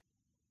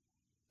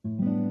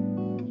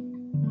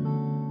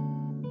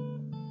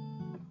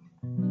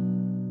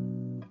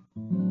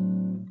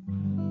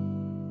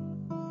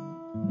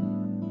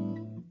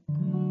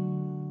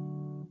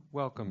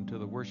welcome to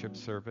the worship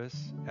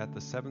service at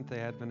the Seventh-day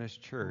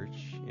Adventist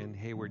Church in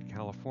Hayward,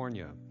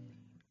 California,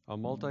 a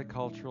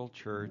multicultural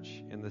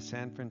church in the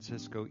San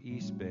Francisco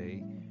East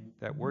Bay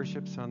that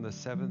worships on the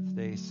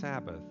seventh-day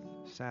Sabbath,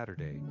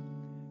 Saturday.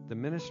 The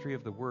ministry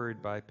of the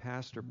Word by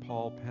Pastor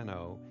Paul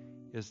Penno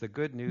is the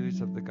good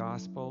news of the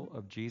gospel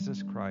of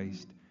Jesus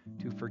Christ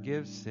to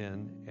forgive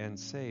sin and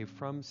save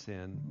from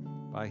sin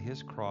by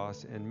his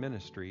cross and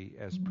ministry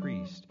as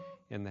priest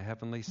in the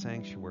heavenly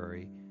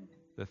sanctuary,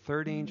 the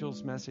third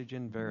angel's message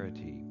in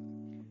verity.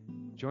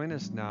 Join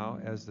us now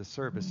as the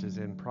service is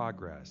in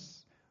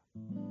progress.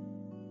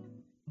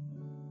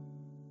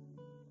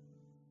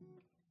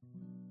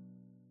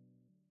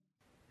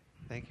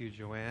 Thank you,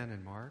 Joanne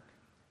and Mark.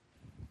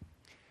 A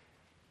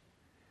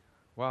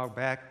while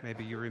back,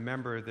 maybe you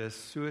remember this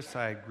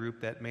suicide group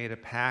that made a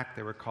pact.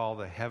 They were called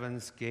the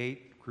Heaven's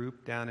Gate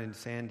group down in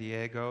San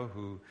Diego,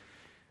 who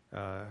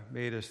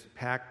made a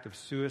pact of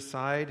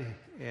suicide.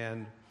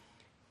 And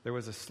there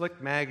was a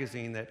slick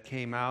magazine that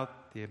came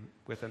out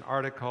with an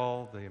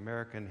article, the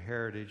American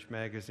Heritage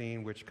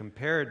magazine, which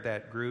compared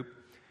that group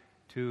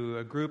to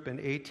a group in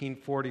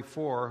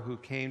 1844 who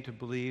came to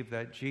believe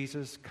that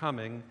Jesus'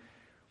 coming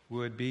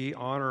would be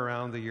on or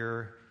around the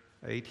year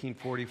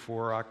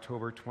 1844,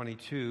 October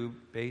 22,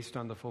 based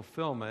on the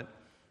fulfillment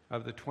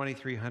of the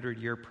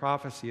 2300-year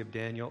prophecy of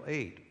Daniel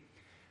 8.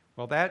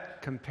 Well,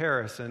 that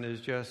comparison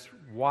is just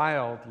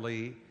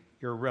wildly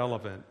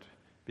irrelevant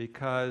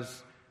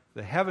because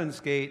the Heaven's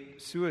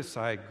Gate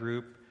suicide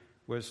group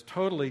was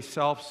totally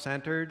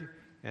self-centered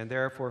and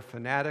therefore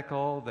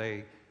fanatical.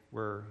 They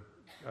were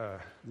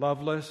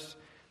loveless.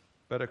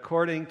 But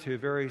according to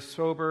very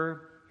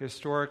sober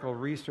historical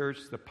research,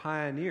 the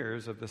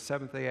pioneers of the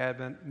Seventh-day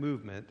Advent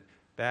movement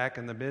back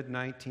in the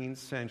mid-19th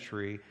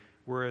century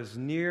were as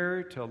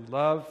near to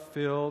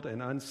love-filled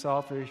and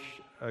unselfish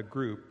a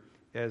group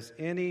as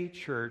any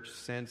church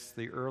since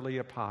the early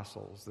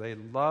apostles. They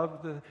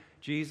loved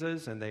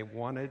Jesus and they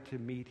wanted to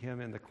meet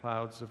him in the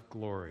clouds of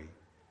glory.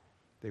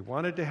 They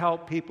wanted to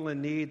help people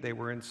in need. They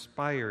were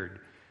inspired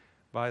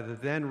by the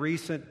then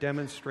recent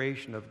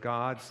demonstration of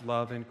God's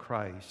love in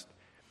Christ.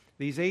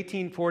 These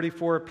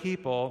 1844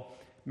 people,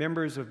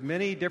 members of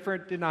many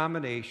different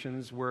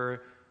denominations,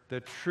 were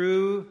the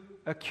true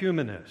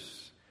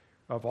ecumenists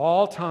of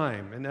all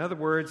time. In other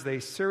words, they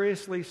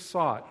seriously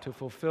sought to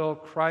fulfill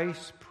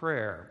Christ's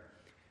prayer.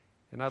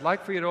 And I'd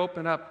like for you to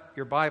open up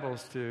your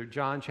Bibles to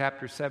John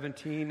chapter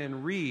 17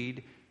 and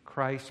read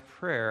Christ's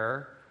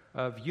prayer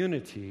of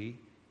unity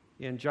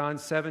in John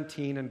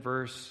 17 and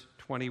verse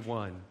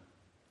 21.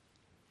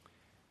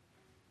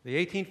 The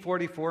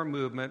 1844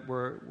 movement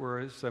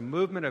was a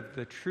movement of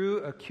the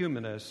true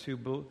ecumenists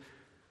who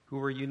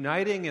were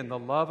uniting in the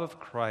love of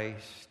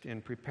Christ in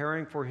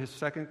preparing for his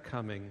second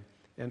coming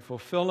and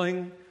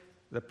fulfilling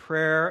the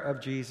prayer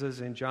of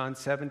Jesus in John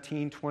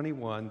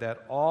 17:21,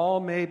 that all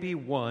may be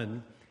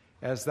one,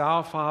 as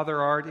thou, Father,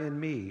 art in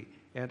me,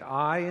 and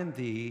I in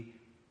thee,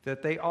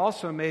 that they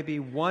also may be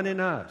one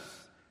in us,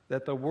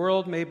 that the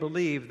world may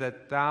believe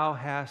that thou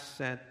hast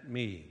sent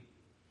me.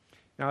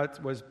 Now, it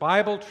was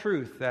Bible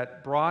truth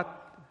that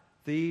brought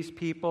these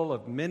people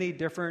of many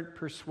different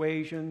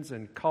persuasions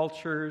and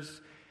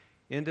cultures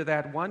into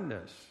that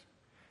oneness.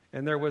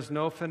 And there was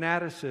no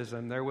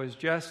fanaticism. There was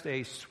just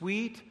a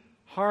sweet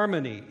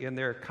harmony in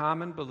their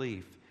common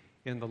belief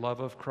in the love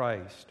of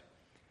Christ.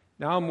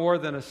 Now more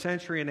than a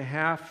century and a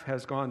half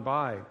has gone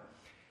by,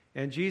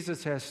 and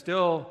Jesus has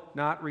still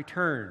not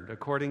returned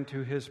according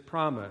to his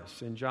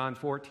promise in John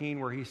 14,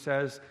 where he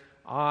says,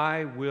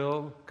 I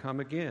will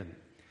come again.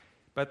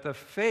 But the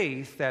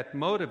faith that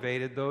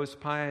motivated those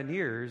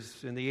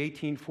pioneers in the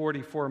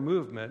 1844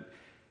 movement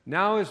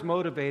now is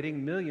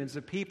motivating millions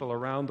of people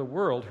around the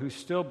world who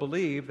still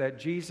believe that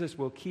Jesus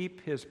will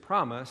keep his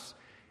promise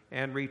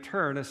and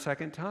return a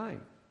second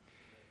time.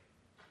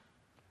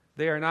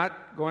 They are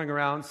not going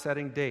around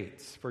setting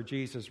dates for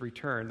Jesus'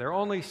 return. They're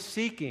only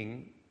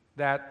seeking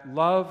that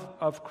love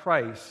of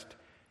Christ,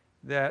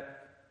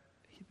 that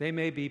they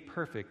may be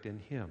perfect in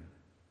him.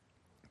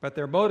 But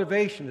their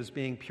motivation is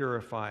being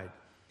purified.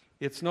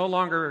 It's no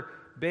longer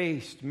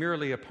based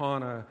merely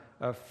upon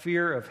a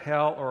fear of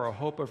hell or a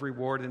hope of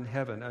reward in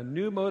heaven. A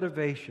new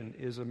motivation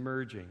is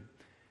emerging.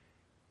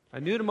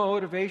 A new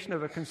motivation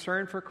of a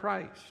concern for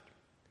Christ,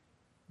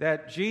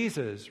 that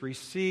Jesus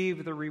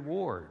received the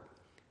reward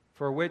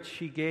for which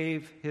he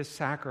gave his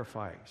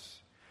sacrifice.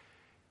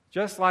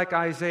 Just like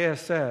Isaiah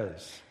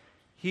says,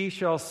 he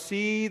shall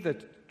see the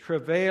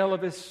travail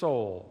of his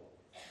soul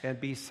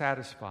and be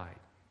satisfied.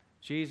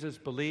 Jesus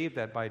believed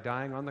that by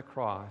dying on the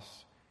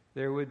cross,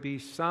 there would be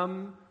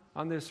some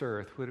on this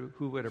earth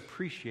who would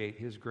appreciate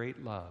his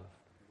great love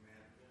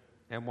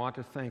and want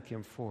to thank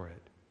him for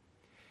it.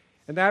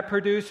 And that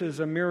produces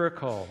a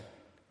miracle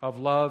of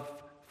love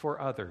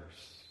for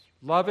others.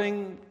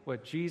 Loving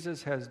what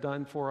Jesus has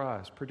done for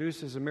us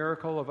produces a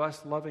miracle of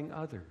us loving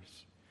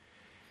others.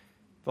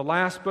 The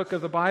last book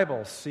of the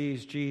Bible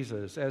sees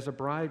Jesus as a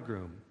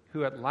bridegroom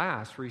who at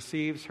last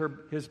receives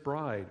his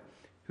bride,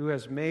 who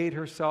has made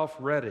herself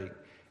ready,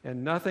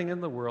 and nothing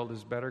in the world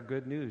is better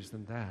good news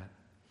than that.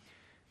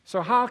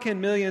 So how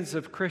can millions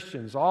of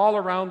Christians all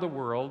around the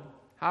world,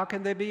 how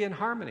can they be in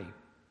harmony?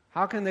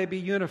 How can they be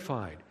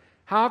unified?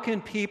 How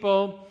can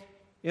people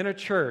in a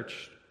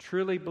church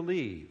truly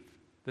believe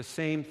the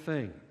same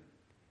thing?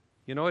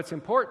 You know, it's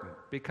important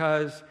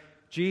because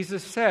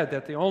Jesus said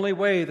that the only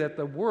way that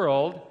the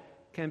world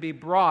can be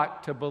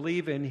brought to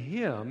believe in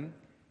Him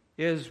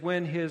is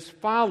when His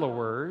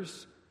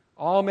followers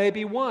all may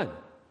be one.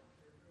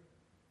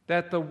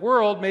 That the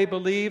world may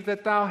believe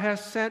that Thou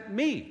hast sent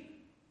me.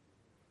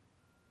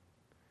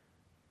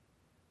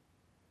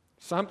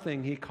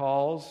 Something He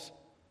calls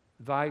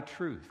Thy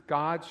truth.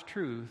 God's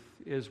truth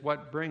is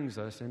what brings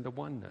us into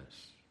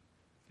oneness.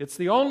 It's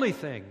the only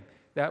thing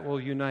that will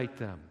unite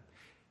them.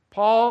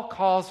 Paul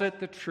calls it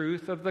the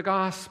truth of the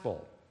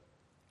gospel.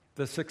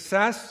 The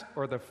success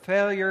or the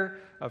failure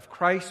of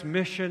Christ's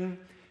mission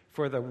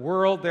for the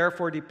world,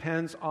 therefore,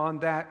 depends on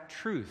that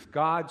truth,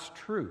 God's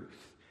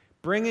truth,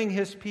 bringing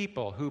His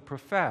people who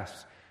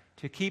profess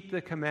to keep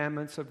the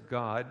commandments of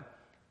God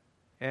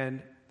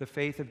and the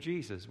faith of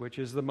Jesus, which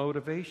is the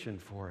motivation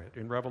for it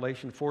in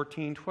Revelation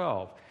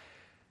 14:12.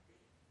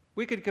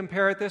 We could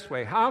compare it this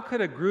way. How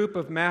could a group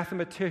of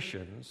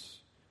mathematicians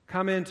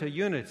come into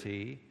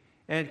unity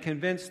and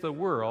convince the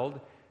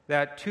world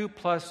that 2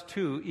 +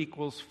 2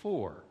 =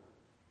 4?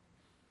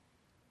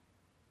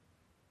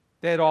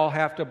 They'd all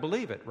have to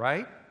believe it,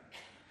 right?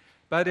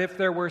 But if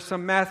there were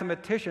some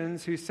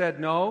mathematicians who said,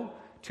 no,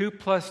 2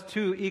 +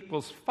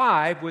 2 =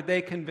 5, would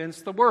they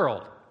convince the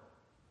world?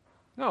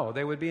 No,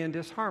 they would be in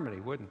disharmony,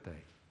 wouldn't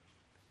they?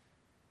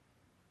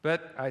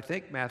 But I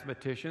think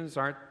mathematicians,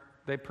 aren't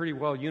they pretty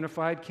well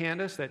unified,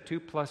 Candace, that 2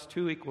 +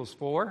 2 =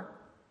 4?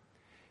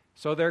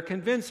 So they're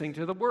convincing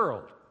to the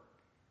world.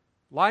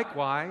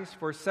 Likewise,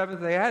 for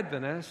Seventh-day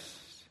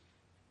Adventists,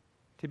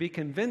 to be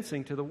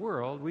convincing to the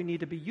world, we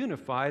need to be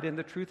unified in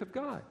the truth of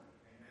God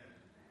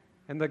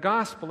and the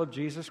gospel of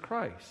Jesus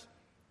Christ.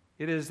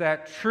 It is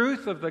that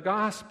truth of the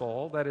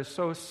gospel that is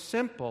so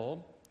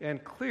simple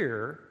and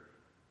clear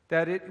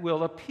that it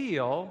will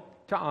appeal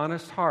to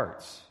honest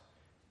hearts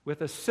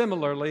with a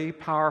similarly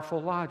powerful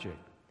logic.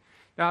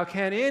 Now,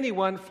 can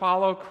anyone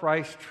follow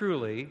Christ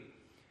truly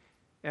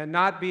and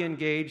not be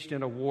engaged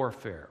in a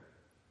warfare?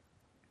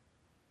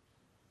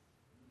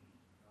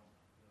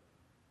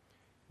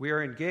 We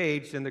are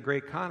engaged in the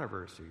great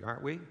controversy,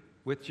 aren't we?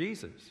 With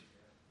Jesus.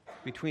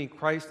 Between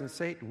Christ and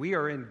Satan, we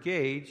are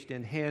engaged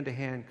in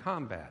hand-to-hand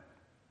combat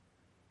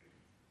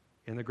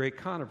in the great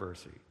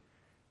controversy.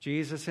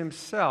 Jesus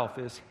Himself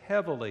is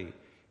heavily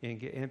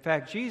engaged. In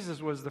fact,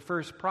 Jesus was the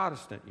first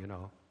Protestant, you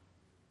know.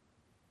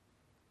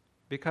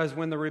 Because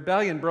when the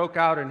rebellion broke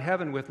out in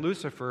heaven with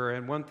Lucifer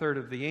and 1/3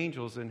 of the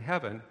angels in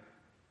heaven,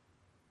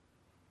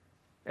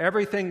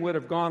 everything would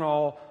have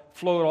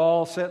flowed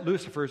all set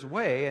Lucifer's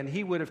way, and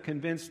he would have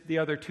convinced the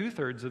other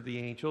 2/3 of the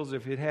angels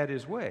if it had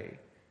his way.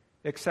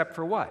 Except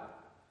for what?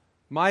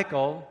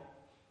 Michael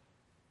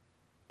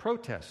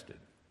protested.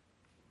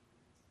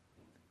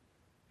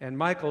 And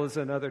Michael is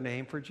another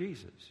name for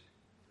Jesus.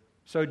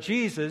 So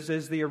Jesus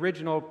is the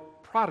original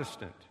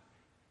Protestant.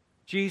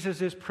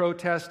 Jesus is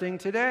protesting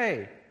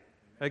today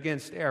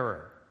against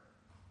error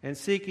and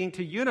seeking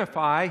to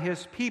unify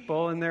His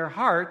people in their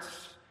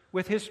hearts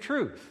with His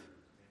truth.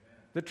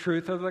 The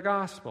truth of the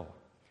gospel.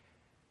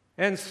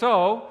 And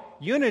so,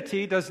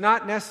 unity does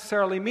not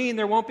necessarily mean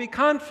there won't be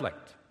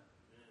conflict.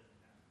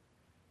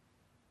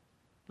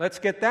 Let's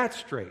get that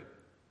straight.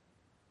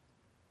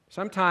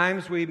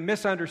 Sometimes we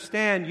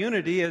misunderstand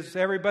unity as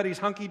everybody's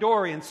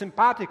hunky-dory and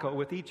simpatico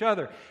with each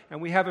other, and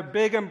we have a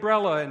big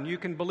umbrella and you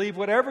can believe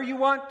whatever you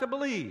want to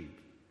believe.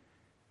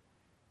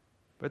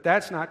 But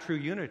that's not true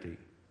unity.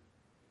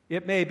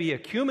 It may be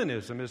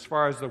ecumenism as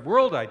far as the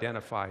world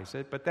identifies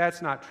it, but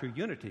that's not true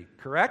unity,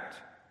 correct?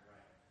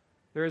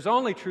 There is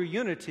only true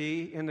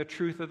unity in the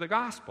truth of the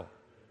gospel,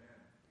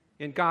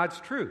 in God's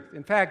truth.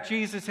 In fact,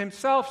 Jesus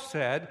Himself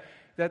said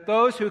that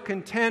those who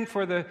contend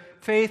for the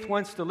faith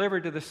once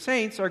delivered to the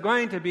saints are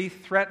going to be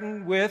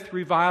threatened with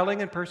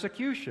reviling and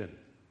persecution.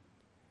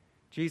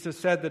 Jesus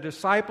said, "The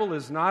disciple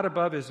is not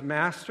above his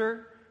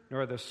master,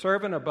 nor the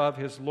servant above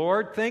his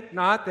Lord. Think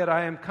not that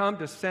I am come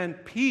to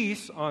send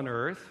peace on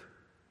earth.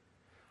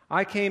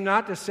 I came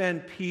not to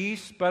send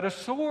peace, but a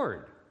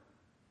sword.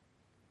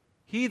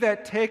 He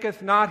that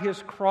taketh not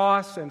his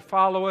cross and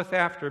followeth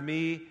after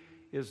me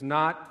is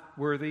not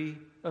worthy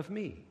of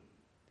me."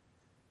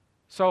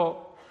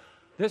 So,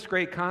 this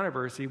great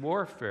controversy,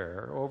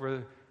 warfare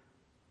over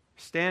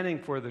standing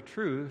for the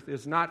truth,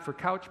 is not for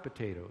couch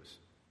potatoes.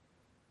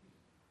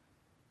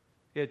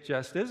 It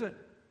just isn't.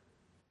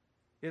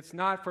 It's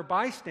not for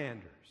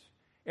bystanders.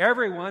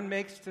 Everyone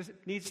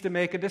needs to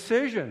make a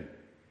decision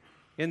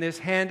in this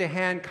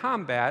hand-to-hand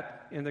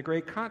combat in the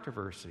great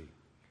controversy.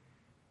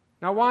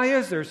 Now, why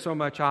is there so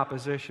much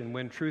opposition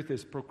when truth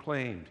is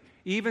proclaimed,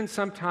 even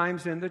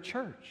sometimes in the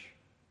church?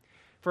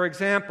 For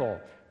example,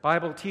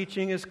 Bible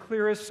teaching is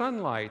clear as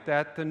sunlight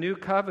that the new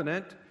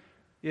covenant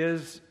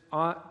is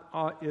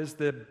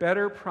the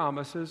better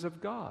promises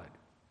of God.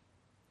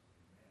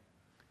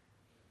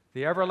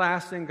 The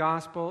everlasting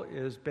gospel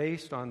is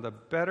based on the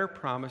better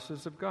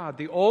promises of God.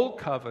 The old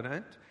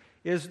covenant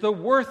is the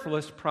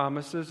worthless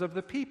promises of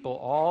the people.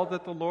 All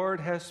that the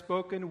Lord has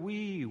spoken,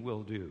 we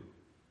will do.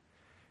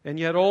 And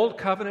yet old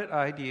covenant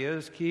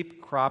ideas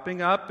keep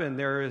cropping up, and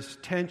there is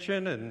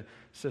tension and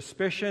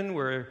suspicion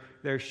where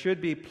there should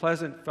be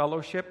pleasant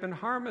fellowship and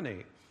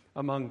harmony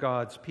among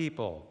God's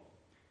people.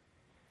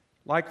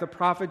 Like the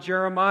prophet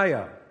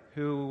Jeremiah,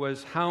 who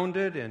was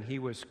hounded and he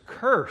was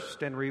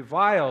cursed and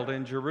reviled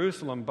in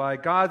Jerusalem by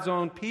God's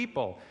own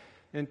people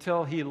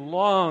until he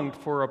longed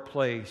for a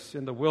place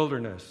in the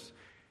wilderness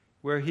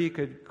where he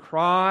could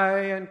cry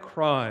and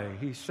cry.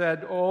 He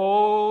said,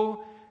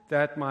 "Oh,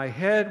 that my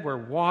head were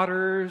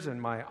waters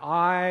and my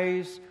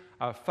eyes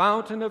a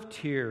fountain of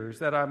tears,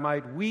 that I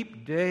might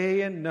weep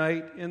day and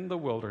night in the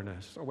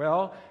wilderness."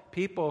 Well,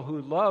 people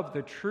who love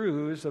the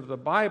truths of the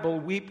Bible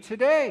weep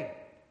today,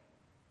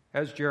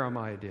 as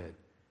Jeremiah did.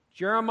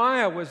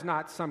 Jeremiah was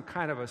not some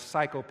kind of a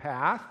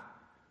psychopath.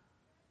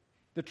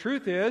 The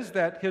truth is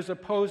that his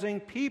opposing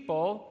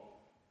people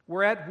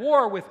were at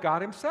war with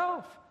God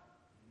himself.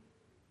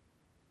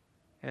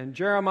 And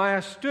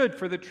Jeremiah stood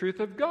for the truth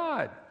of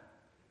God.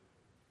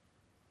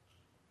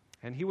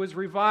 And he was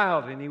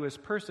reviled and he was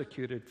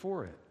persecuted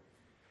for it.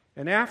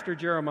 And after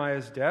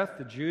Jeremiah's death,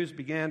 the Jews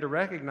began to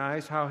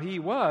recognize how he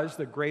was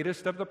the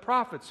greatest of the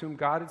prophets whom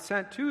God had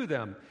sent to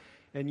them.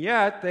 And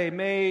yet they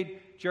made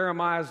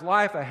Jeremiah's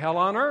life a hell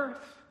on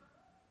earth.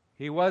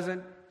 He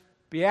wasn't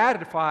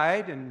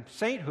beatified in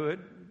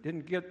sainthood,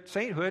 didn't get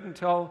sainthood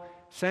until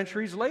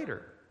centuries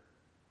later.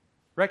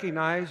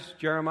 Recognized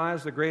Jeremiah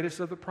as the greatest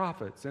of the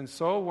prophets. And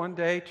so one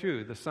day,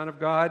 too, the Son of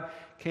God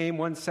came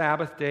one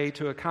Sabbath day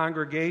to a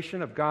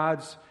congregation of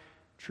God's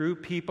true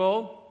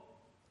people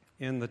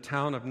in the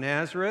town of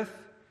Nazareth.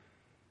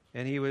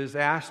 And he was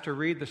asked to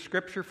read the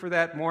scripture for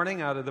that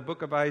morning out of the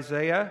book of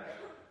Isaiah.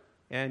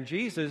 And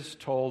Jesus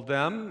told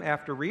them,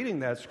 after reading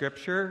that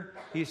scripture,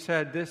 he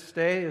said, "This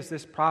day is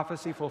this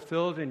prophecy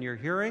fulfilled in your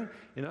hearing."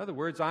 In other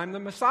words, I'm the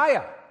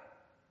Messiah.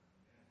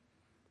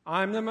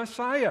 I'm the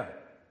Messiah.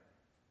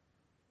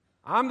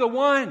 I'm the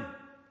one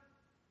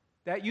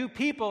that you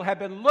people have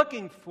been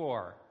looking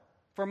for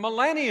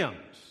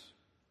millenniums.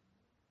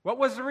 What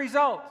was the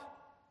result?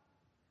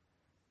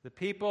 The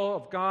people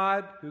of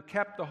God who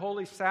kept the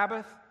holy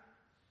Sabbath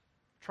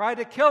tried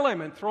to kill him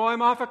and throw him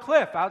off a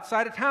cliff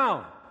outside of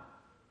town.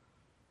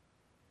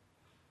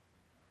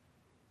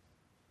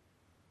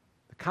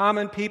 The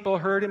common people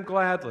heard him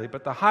gladly,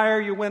 but the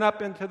higher you went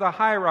up into the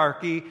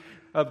hierarchy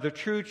of the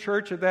true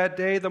church of that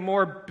day, the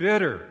more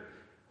bitter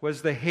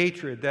was the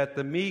hatred that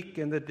the meek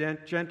and the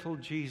gentle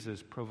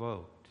Jesus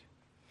provoked.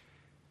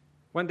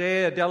 One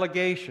day, a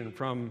delegation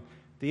from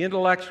the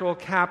intellectual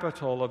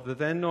capital of the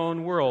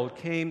then-known world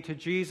came to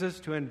Jesus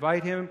to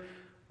invite him,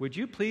 "Would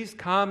you please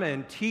come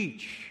and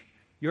teach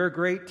your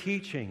great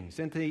teachings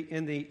in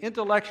the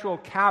intellectual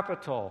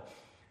capital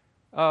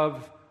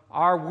of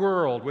our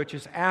world, which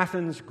is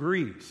Athens,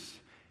 Greece?"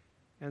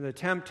 And the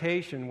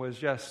temptation was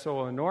just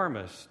so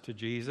enormous to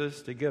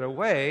Jesus to get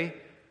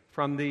away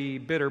from the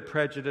bitter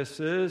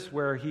prejudices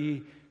where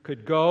he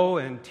could go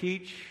and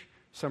teach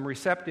some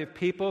receptive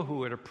people who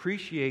would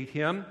appreciate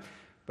him,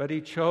 but he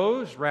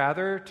chose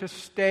rather to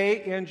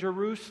stay in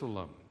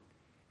Jerusalem.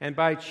 And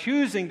by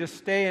choosing to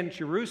stay in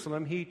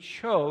Jerusalem, he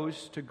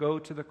chose to go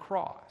to the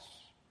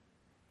cross.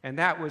 And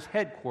that was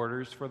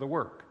headquarters for the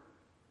work.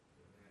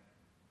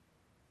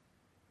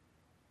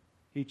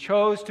 He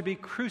chose to be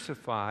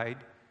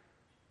crucified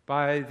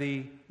by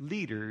the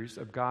leaders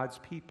of God's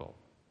people.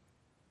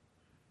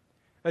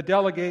 A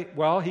delegate,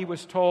 he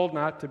has told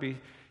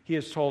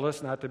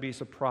us not to be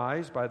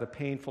surprised by the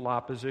painful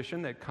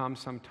opposition that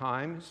comes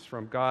sometimes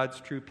from God's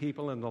true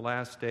people in the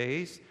last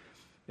days.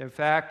 In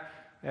fact,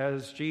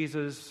 as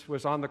Jesus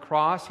was on the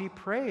cross, he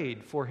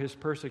prayed for his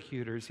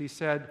persecutors. He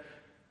said,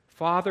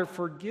 "Father,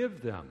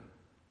 forgive them,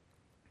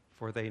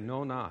 for they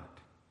know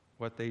not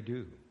what they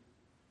do."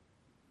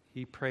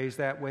 He prays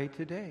that way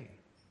today.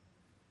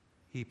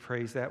 He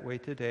prays that way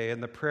today,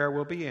 and the prayer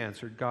will be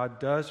answered. God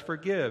does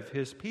forgive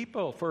his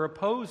people for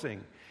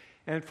opposing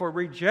and for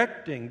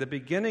rejecting the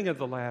beginning of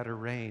the latter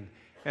rain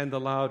and the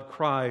loud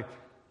cry,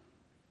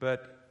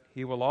 but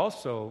he will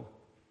also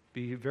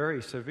be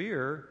very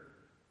severe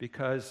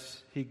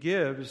because he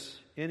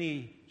gives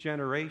any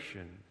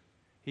generation,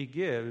 he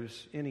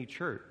gives any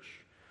church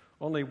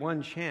only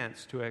one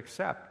chance to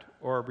accept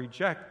or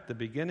reject the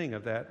beginning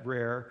of that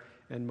rare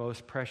and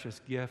most precious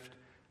gift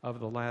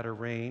of the latter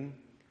rain.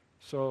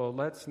 So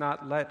let's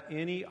not let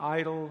any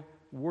idle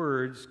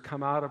words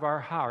come out of our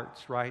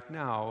hearts right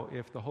now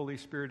if the Holy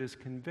Spirit is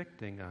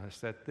convicting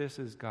us that this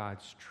is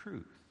God's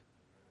truth.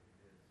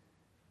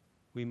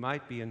 We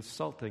might be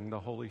insulting the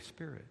Holy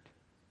Spirit.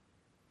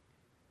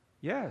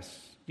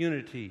 Yes,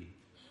 unity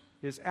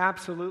is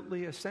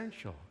absolutely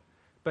essential,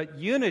 but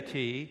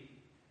unity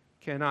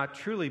cannot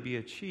truly be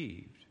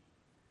achieved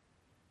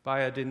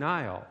by a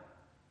denial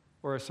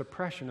or a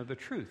suppression of the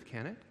truth,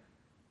 can it?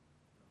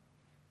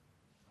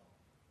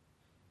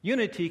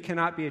 Unity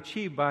cannot be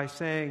achieved by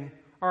saying,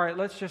 "All right,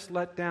 let's just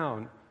let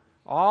down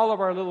all of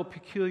our little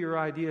peculiar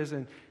ideas,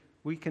 and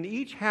we can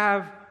each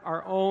have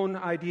our own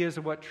ideas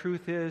of what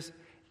truth is.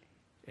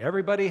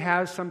 Everybody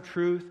has some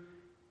truth.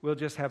 We'll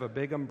just have a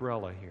big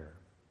umbrella here.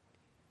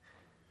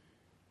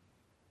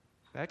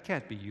 That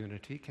can't be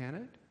unity, can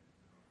it?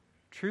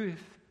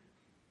 Truth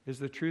is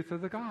the truth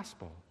of the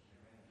gospel.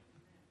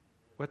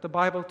 What the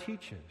Bible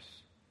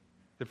teaches,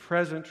 the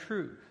present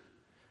truth.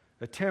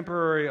 A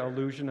temporary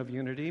illusion of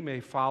unity may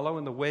follow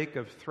in the wake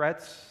of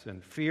threats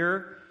and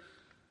fear,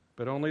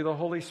 but only the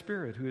Holy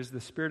Spirit, who is the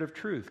Spirit of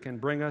truth, can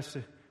bring us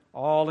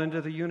all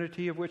into the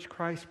unity of which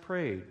Christ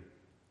prayed.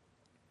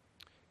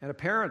 And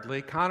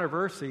apparently,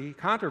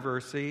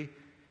 controversy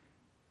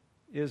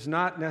is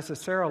not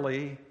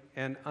necessarily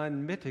an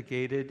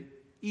unmitigated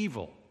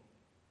evil.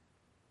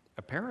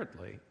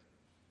 Apparently.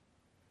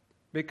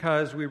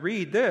 Because we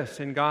read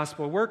this in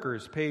Gospel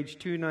Workers, page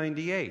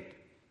 298.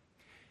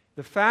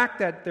 The fact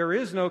that there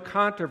is no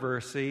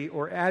controversy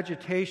or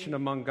agitation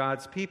among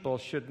God's people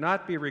should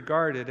not be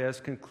regarded as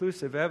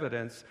conclusive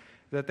evidence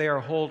that they are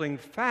holding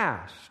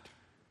fast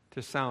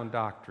to sound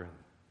doctrine.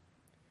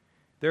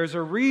 There's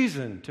a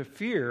reason to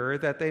fear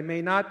that they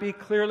may not be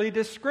clearly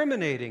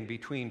discriminating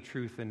between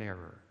truth and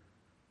error.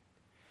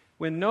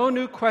 When no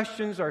new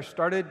questions are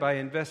started by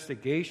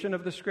investigation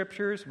of the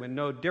Scriptures, when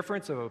no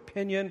difference of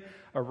opinion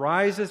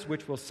arises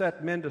which will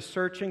set men to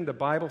searching the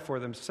Bible for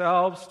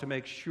themselves to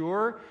make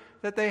sure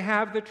that they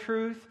have the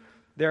truth,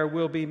 there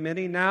will be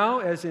many now,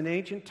 as in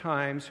ancient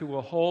times, who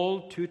will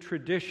hold to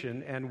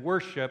tradition and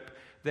worship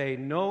they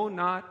know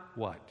not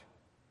what.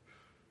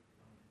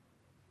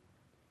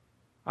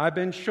 I've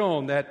been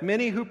shown that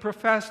many who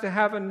profess to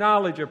have a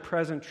knowledge of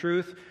present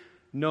truth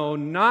know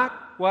not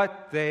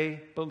what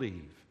they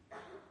believe.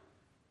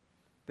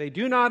 They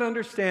do not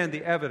understand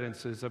the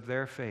evidences of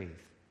their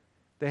faith.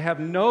 They have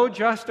no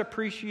just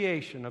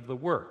appreciation of the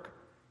work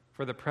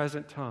for the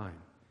present time.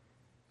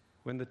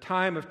 When the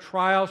time of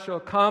trial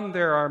shall come,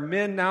 there are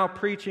men now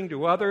preaching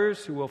to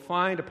others who will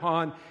find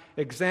upon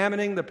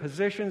examining the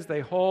positions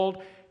they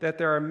hold that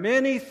there are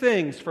many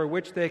things for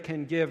which they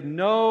can give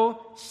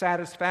no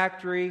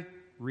satisfactory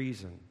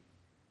reason.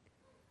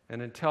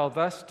 And until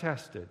thus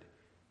tested,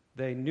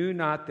 they knew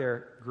not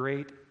their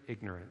great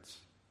ignorance.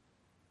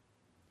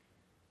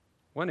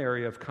 One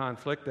area of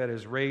conflict that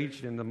has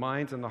raged in the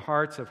minds and the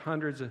hearts of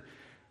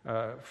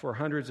for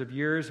hundreds of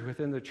years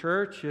within the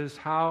church is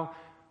how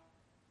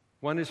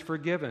one is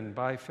forgiven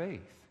by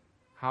faith,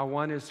 how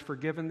one is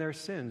forgiven their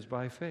sins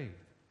by faith.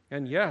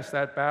 And yes,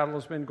 that battle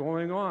has been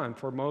going on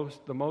for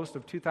the most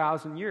of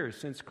 2,000 years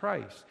since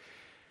Christ.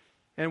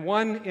 And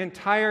one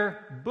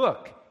entire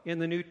book in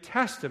the New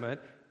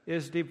Testament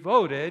is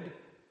devoted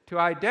to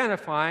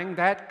identifying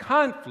that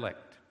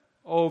conflict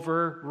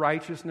over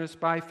righteousness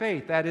by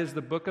faith. That is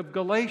the book of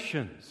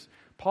Galatians.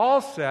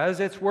 Paul says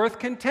it's worth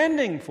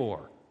contending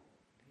for.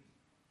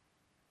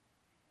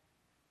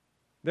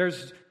 There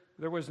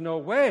was no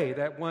way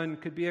that one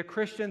could be a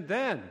Christian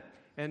then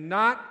and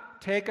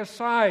not take a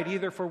side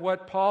either for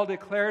what Paul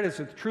declared as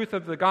the truth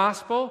of the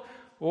gospel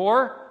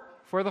or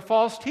for the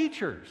false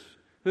teachers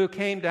who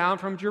came down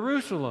from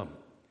Jerusalem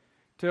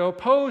to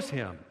oppose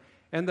him.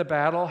 And the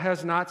battle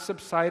has not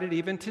subsided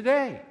even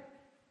today.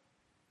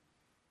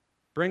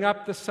 Bring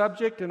up the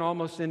subject in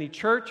almost any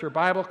church or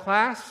Bible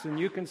class, and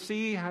you can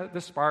see how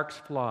the sparks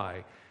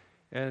fly.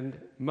 And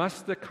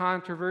must the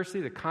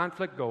controversy, the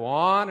conflict go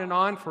on and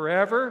on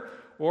forever?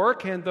 Or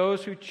can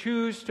those who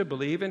choose to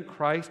believe in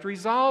Christ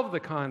resolve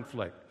the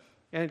conflict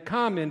and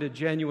come into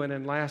genuine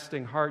and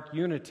lasting heart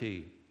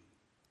unity?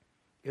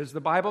 Is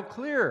the Bible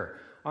clear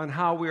on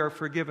how we are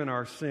forgiven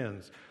our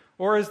sins?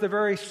 Or is the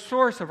very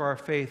source of our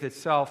faith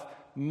itself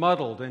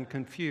muddled and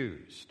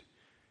confused?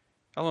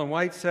 Ellen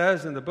White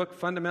says in the book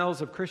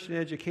Fundamentals of Christian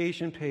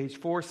Education, page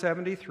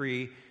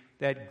 473,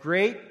 that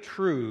great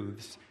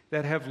truths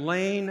that have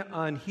lain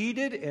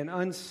unheeded and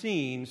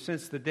unseen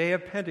since the day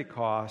of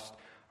Pentecost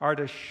are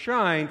to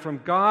shine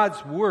from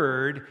God's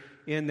Word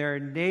in their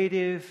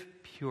native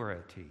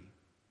purity.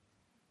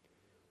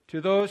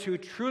 To those who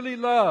truly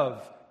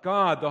love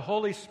God, the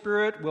Holy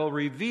Spirit will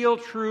reveal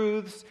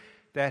truths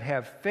that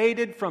have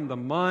faded from the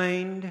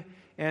mind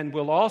and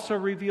will also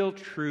reveal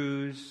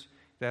truths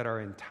that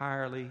are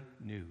entirely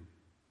new.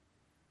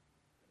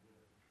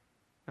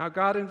 Now,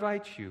 God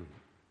invites you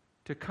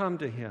to come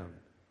to Him,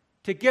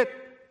 to get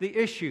the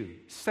issue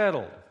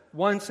settled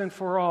once and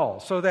for all,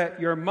 so that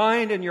your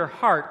mind and your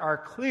heart are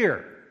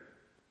clear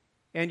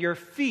and your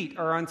feet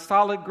are on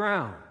solid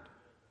ground.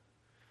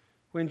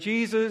 When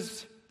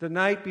Jesus, the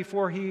night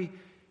before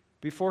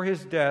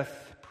his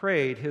death,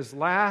 prayed his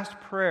last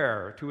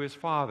prayer to his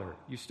Father,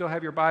 you still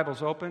have your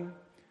Bibles open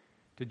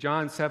to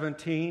John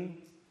 17.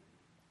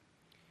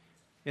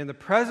 In the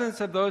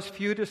presence of those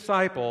few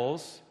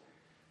disciples,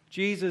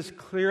 Jesus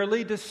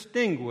clearly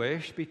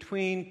distinguished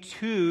between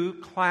two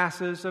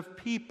classes of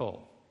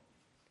people.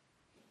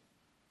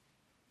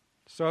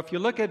 So if you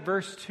look at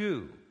verse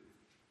 2,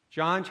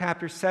 John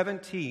chapter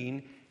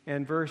 17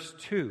 and verse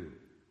 2,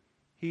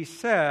 he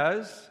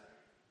says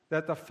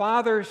that the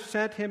Father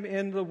sent him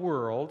in the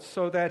world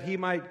so that he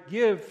might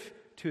give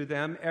to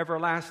them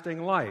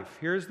everlasting life.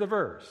 Here's the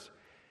verse.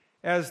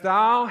 As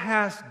thou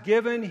hast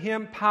given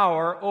him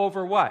power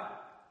over what?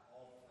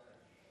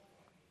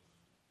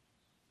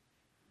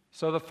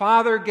 So the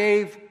Father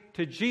gave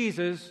to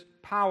Jesus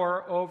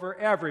power over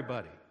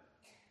everybody.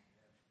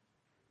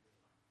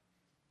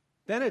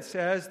 Then it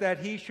says that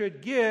he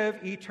should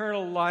give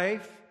eternal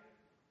life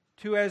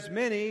to as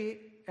many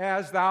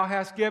as thou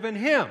hast given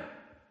him.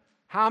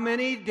 How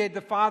many did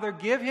the Father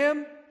give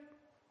him?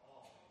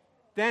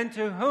 Then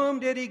to whom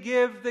did he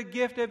give the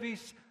gift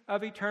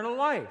of eternal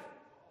life?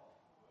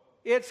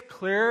 It's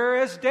clear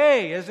as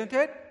day, isn't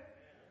it?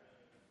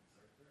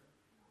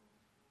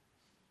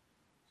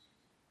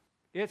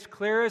 It's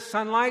clear as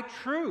sunlight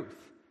truth.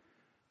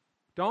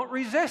 Don't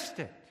resist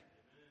it.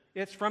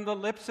 It's from the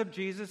lips of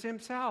Jesus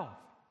himself.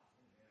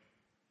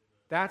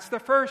 That's the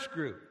first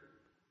group.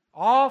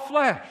 All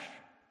flesh.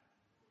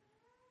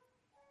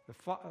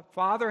 The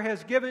Father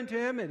has given to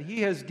him, and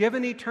he has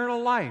given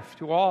eternal life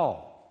to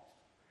all.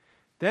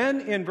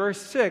 Then in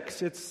verse 6,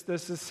 this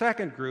is the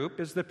second group,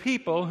 is the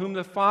people whom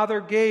the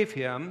Father gave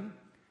him.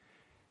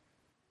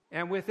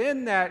 And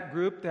within that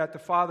group that the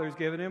Father has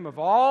given him, of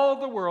all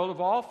the world,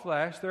 of all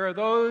flesh, there are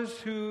those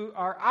who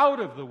are out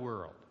of the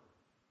world.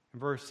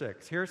 Verse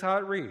 6, here's how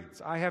it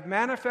reads. I have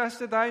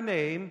manifested thy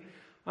name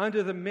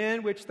unto the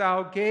men which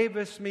thou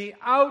gavest me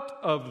out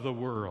of the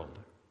world.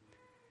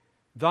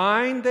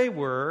 Thine they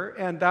were,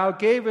 and thou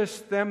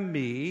gavest them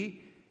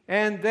me,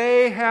 and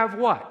they have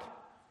what?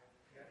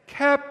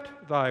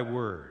 Kept thy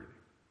word.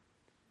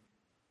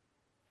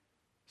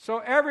 So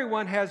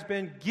everyone has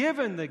been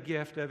given the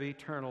gift of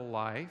eternal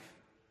life,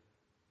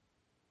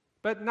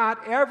 but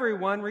not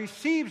everyone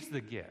receives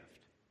the gift.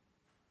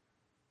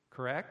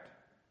 Correct?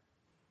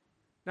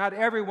 Not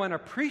everyone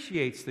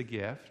appreciates the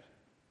gift.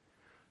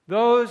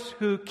 Those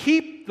who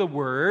keep the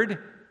word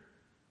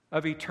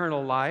of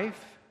eternal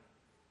life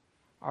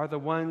are the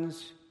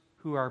ones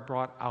who are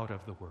brought out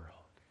of the world.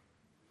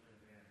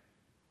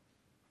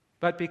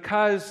 But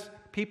because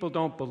people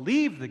don't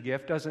believe the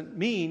gift does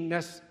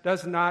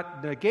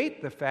not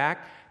negate the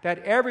fact that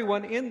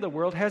everyone in the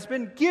world has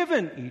been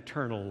given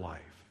eternal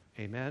life.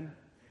 Amen?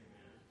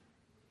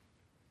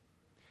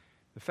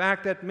 The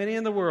fact that many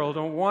in the world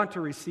don't want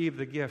to receive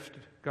the gift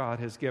God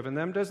has given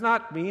them does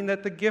not mean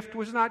that the gift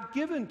was not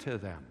given to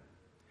them.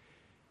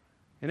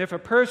 And if a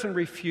person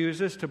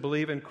refuses to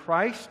believe in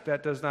Christ,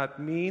 that does not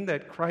mean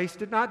that Christ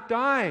did not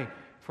die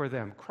for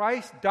them.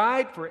 Christ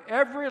died for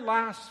every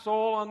last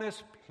soul on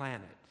this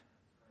planet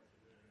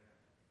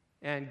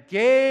and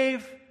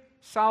gave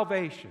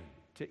salvation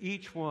to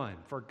each one.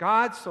 For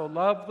God so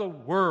loved the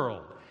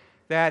world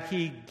that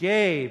he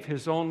gave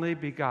his only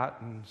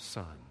begotten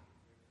Son.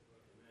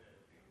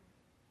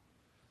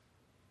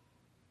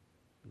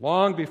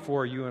 Long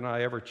before you and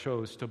I ever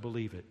chose to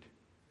believe it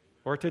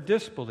or to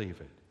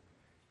disbelieve it.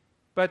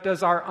 But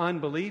does our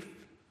unbelief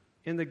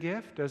in the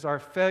gift, does our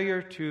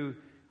failure to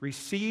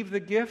receive the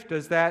gift,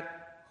 does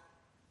that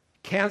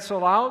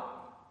cancel out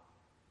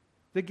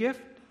the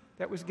gift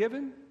that was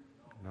given?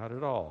 Not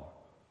at all.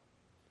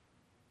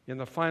 In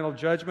the final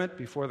judgment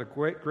before the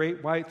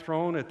great white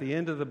throne at the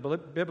end of the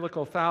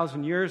biblical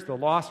 1,000 years, the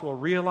lost will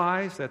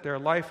realize that their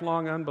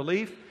lifelong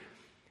unbelief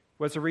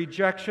was a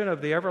rejection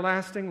of the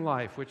everlasting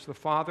life which the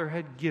Father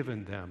had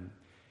given them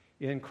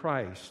in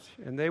Christ.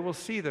 And they will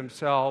see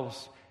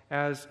themselves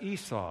as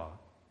Esau,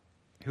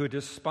 who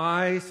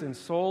despised and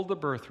sold the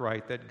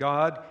birthright that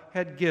God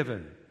had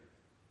given,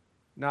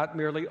 not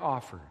merely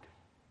offered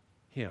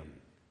him.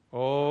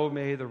 Oh,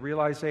 may the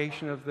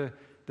realization of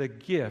the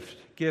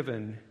gift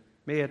given,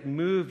 may it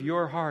move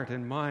your heart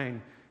and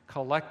mine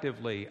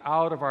collectively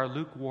out of our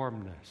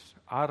lukewarmness,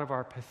 out of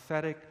our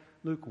pathetic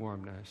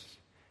lukewarmness,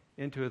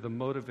 into the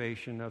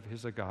motivation of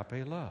his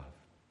agape love.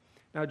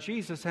 Now,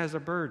 Jesus has a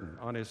burden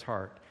on his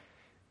heart.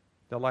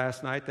 The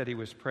last night that he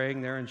was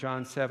praying there in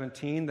John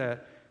 17,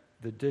 that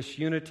the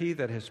disunity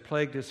that has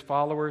plagued his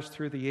followers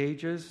through the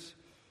ages,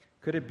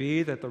 could it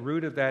be that the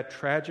root of that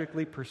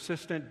tragically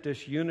persistent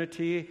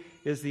disunity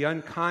is the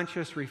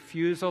unconscious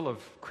refusal of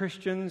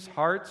Christians'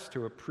 hearts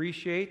to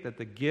appreciate that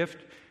the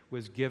gift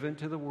was given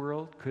to the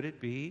world? Could it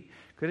be?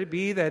 Could it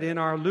be that in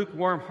our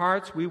lukewarm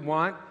hearts we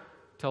want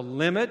to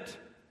limit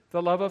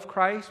the love of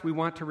Christ? We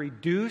want to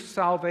reduce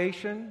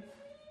salvation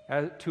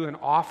to an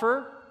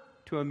offer,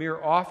 to a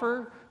mere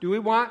offer? Do we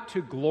want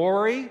to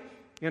glory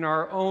in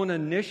our own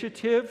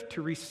initiative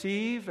to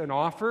receive an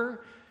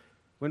offer?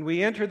 When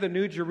we enter the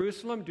New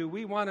Jerusalem, do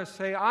we want to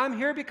say, I'm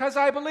here because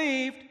I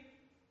believed?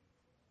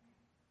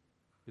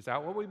 Is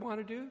that what we want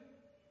to do?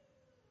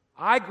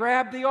 I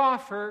grabbed the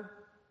offer.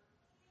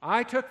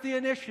 I took the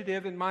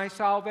initiative in my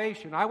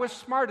salvation. I was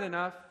smart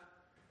enough.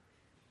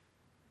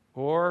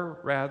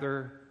 Or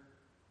rather,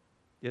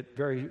 it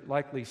very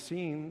likely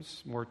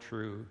seems more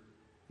true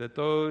that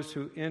those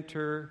who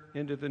enter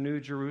into the New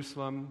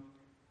Jerusalem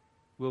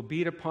will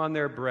beat upon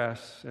their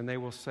breasts and they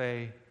will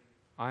say,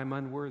 I'm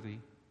unworthy.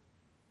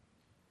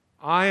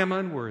 I am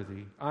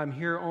unworthy. I'm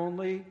here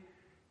only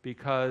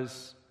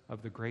because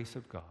of the grace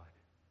of God.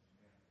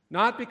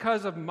 Not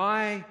because of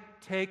my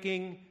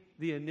taking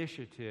the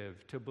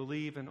initiative to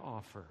believe and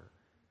offer.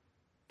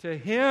 To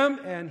Him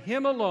and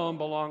Him alone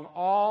belong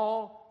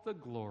all the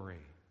glory.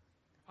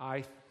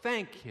 I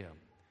thank Him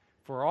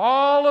for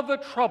all of the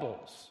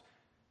troubles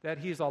that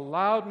He's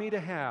allowed me to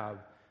have,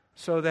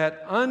 so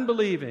that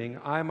unbelieving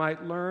I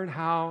might learn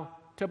how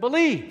to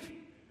believe.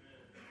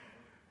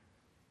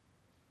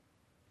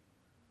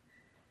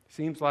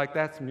 Seems like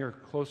that's near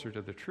closer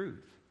to the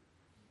truth.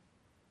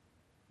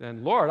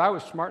 Then, Lord, I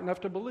was smart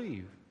enough to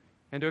believe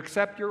and to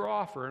accept your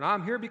offer, and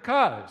I'm here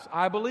because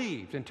I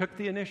believed and took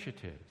the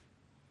initiative.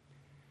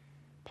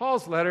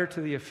 Paul's letter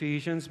to the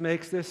Ephesians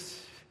makes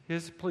this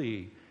his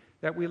plea,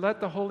 that we let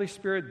the Holy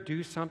Spirit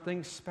do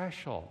something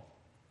special,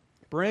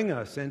 bring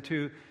us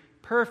into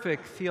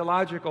perfect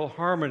theological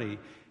harmony.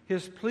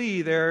 His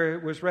plea there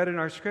was read in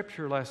our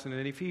scripture lesson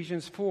in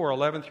Ephesians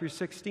 4:11 through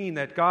 16,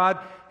 that God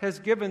has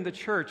given the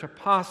church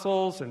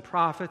apostles and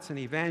prophets and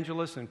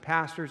evangelists and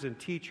pastors and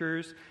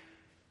teachers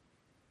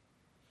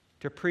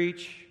to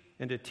preach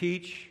and to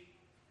teach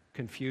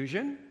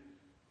confusion,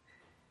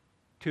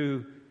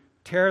 to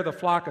tear the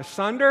flock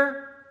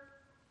asunder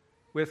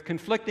with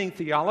conflicting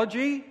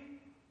theology,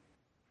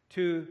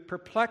 to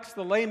perplex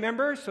the lay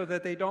members so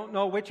that they don't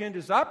know which end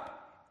is up.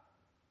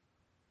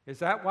 Is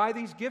that why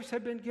these gifts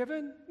have been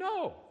given?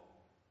 No.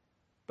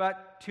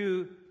 But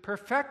to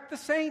perfect the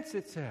saints,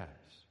 it says,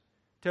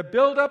 to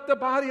build up the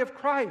body of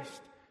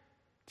Christ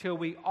till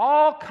we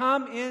all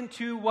come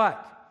into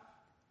what?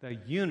 The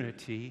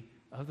unity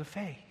of the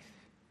faith.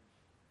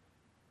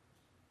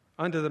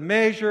 Under the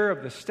measure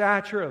of the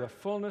stature of the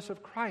fullness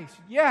of Christ.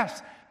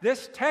 Yes,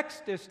 this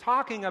text is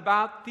talking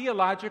about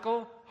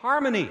theological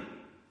harmony.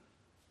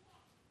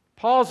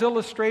 Paul's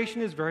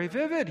illustration is very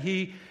vivid.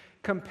 He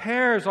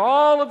compares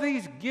all of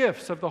these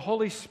gifts of the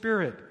Holy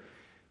Spirit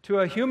to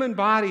a human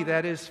body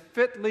that is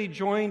fitly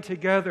joined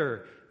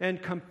together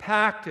and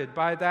compacted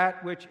by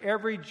that which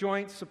every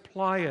joint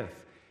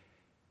supplieth.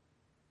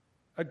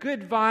 A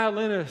good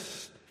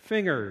violinist's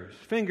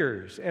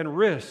fingers and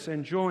wrists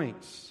and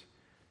joints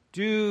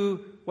do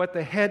what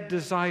the head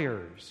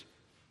desires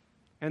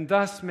and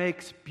thus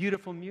makes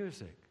beautiful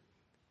music.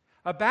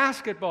 A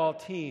basketball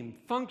team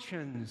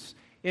functions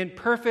in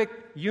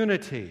perfect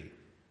unity.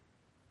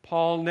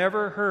 Paul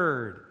never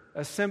heard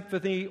a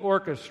symphony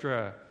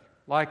orchestra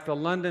like the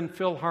London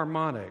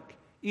Philharmonic,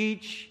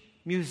 each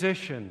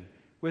musician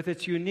with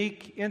its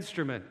unique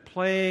instrument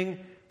playing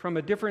from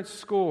a different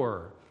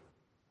score.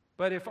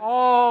 But if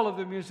all of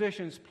the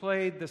musicians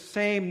played the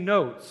same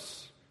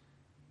notes,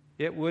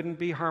 it wouldn't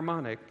be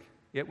harmonic,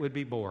 it would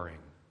be boring.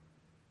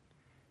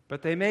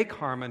 But they make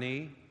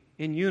harmony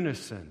in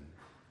unison,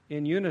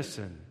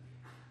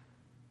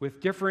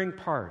 with differing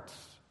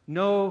parts.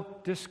 No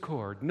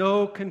discord,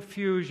 no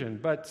confusion,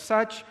 but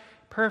such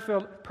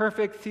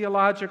perfect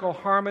theological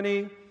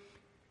harmony.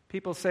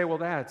 People say, well,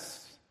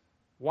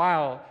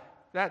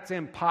 that's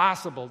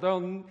impossible.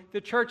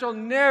 The church will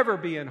never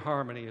be in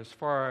harmony as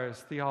far as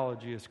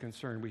theology is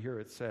concerned. We hear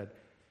it said.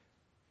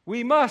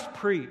 We must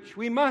preach,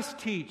 we must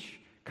teach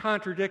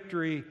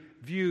contradictory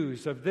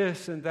views of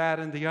this and that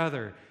and the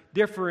other,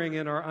 differing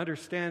in our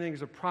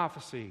understandings of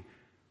prophecy.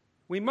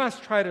 We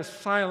must try to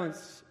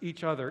silence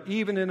each other,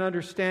 even in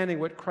understanding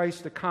what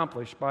Christ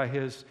accomplished by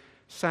His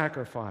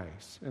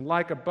sacrifice. And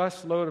like a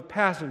busload of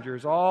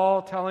passengers,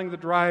 all telling the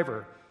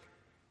driver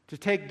to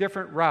take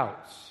different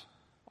routes,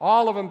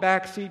 all of them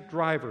backseat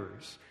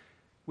drivers,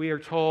 we are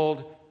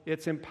told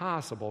it's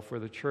impossible for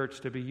the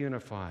church to be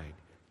unified.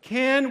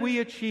 Can we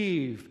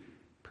achieve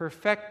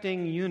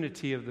perfecting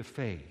unity of the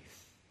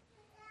faith,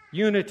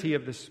 unity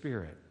of the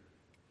Spirit?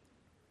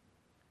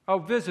 A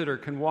visitor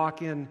can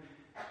walk in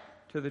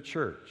to the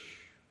church.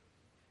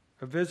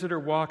 A visitor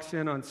walks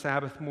in on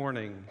Sabbath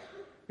morning.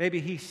 Maybe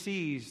he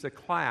sees the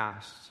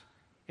class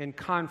in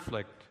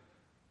conflict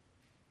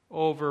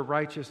over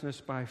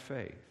righteousness by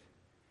faith.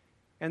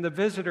 And the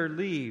visitor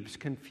leaves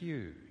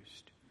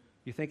confused.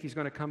 You think he's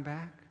going to come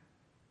back?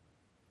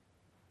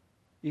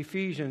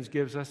 Ephesians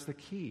gives us the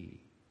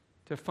key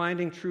to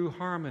finding true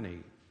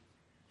harmony.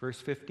 Verse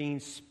 15,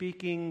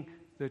 speaking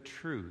the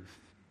truth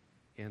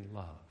in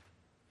love.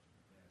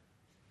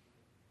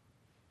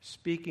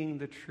 Speaking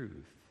the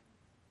truth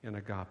in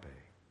agape.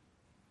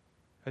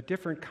 A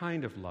different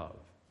kind of love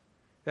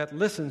that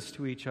listens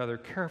to each other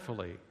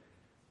carefully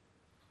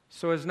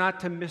so as not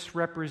to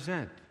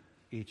misrepresent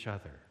each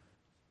other.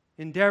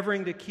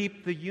 Endeavoring to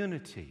keep the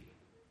unity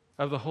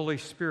of the Holy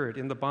Spirit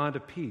in the bond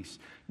of peace.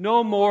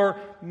 No more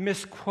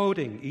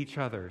misquoting each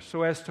other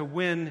so as to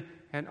win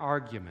an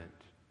argument.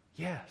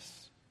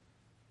 Yes,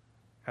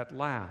 at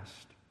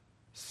last,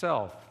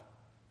 self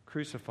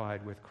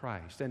crucified with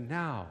Christ. And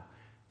now,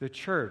 the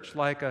church,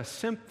 like a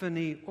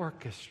symphony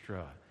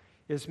orchestra,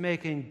 is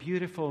making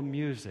beautiful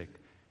music.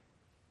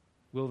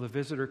 Will the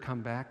visitor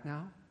come back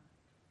now?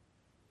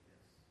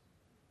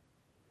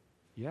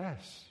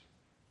 Yes.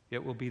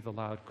 It will be the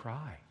loud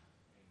cry.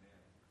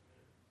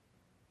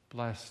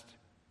 Blessed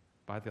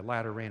by the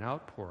latter rain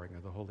outpouring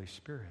of the Holy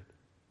Spirit.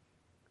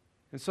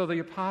 And so the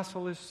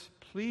apostle is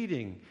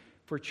pleading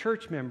for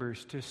church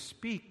members to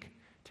speak,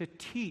 to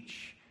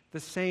teach the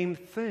same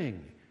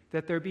thing,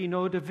 that there be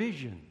no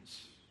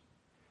divisions,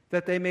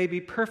 that they may be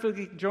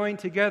perfectly joined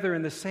together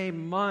in the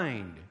same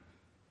mind.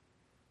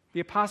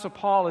 The Apostle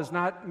Paul is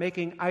not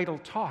making idle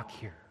talk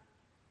here.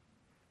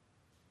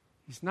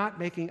 He's not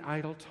making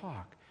idle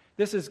talk.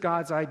 This is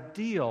God's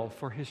ideal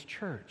for his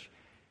church.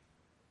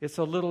 It's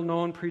a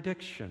little-known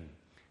prediction.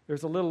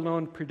 There's a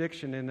little-known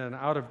prediction in an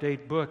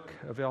out-of-date book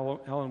of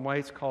Ellen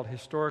White's called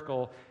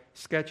Historical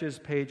Sketches,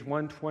 page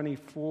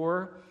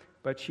 124,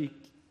 but she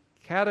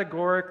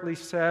categorically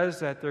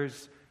says that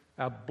there's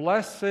a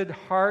blessed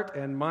heart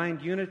and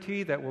mind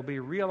unity that will be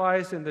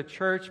realized in the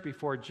church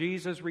before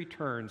Jesus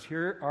returns.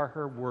 Here are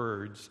her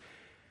words.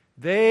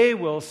 They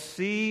will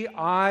see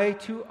eye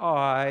to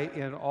eye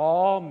in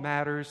all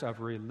matters of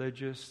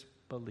religious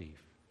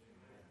belief.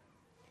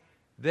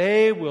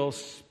 They will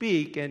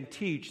speak and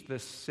teach the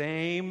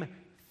same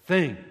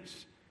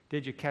things.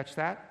 Did you catch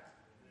that?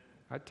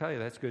 I tell you,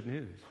 that's good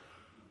news.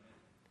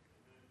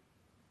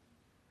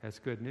 That's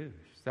good news.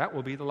 That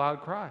will be the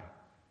loud cry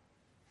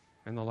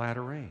and the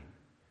latter rain.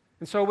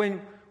 And so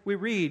when we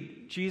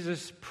read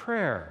Jesus'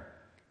 prayer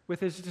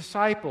with his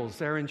disciples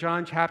there in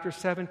John chapter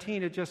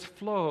 17, it just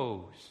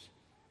flows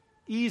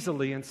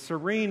easily and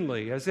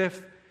serenely, as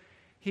if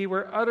he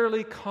were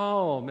utterly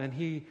calm and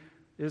he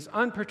is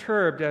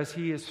unperturbed as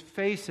he is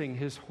facing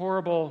his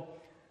horrible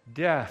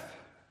death.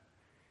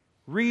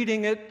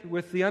 Reading it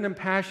with the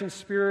unimpassioned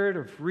spirit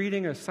of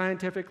reading a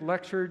scientific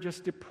lecture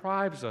just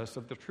deprives us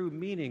of the true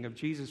meaning of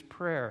Jesus'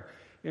 prayer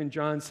in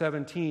John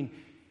 17.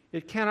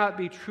 It cannot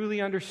be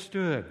truly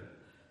understood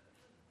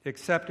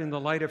except in the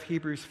light of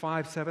Hebrews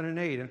 5, 7, and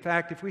 8. In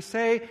fact, if we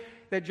say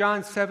that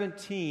John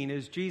 17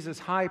 is Jesus'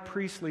 high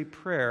priestly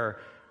prayer,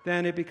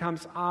 then it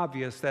becomes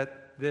obvious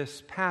that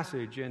this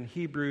passage in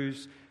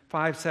Hebrews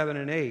 5, 7,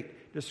 and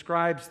 8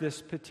 describes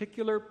this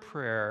particular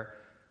prayer.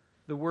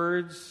 The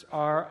words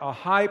are, a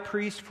high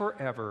priest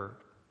forever,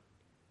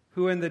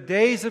 who in the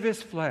days of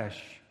his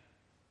flesh,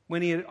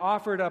 when he had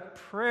offered up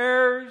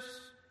prayers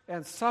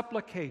and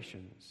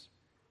supplications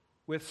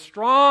with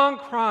strong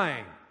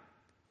crying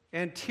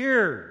and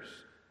tears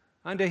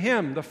unto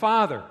him, the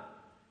Father,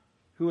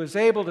 who is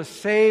able to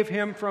save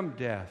him from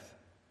death.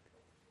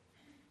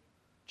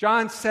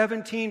 John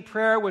 17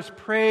 prayer was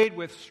prayed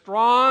with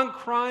strong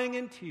crying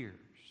and tears,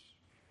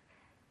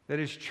 that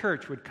his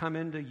church would come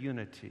into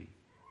unity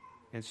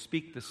and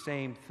speak the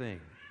same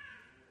thing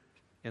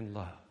in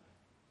love.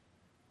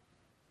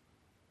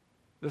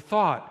 The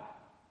thought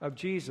of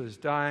Jesus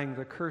dying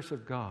the curse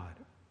of God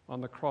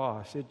on the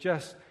cross, it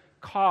just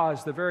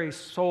caused the very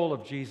soul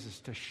of Jesus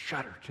to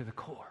shudder to the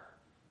core.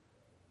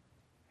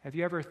 Have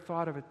you ever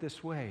thought of it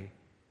this way?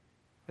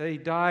 That he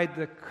died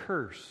the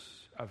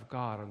curse of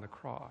God on the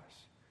cross.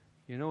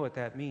 You know what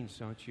that means,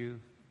 don't you?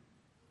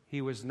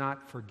 He was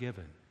not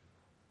forgiven.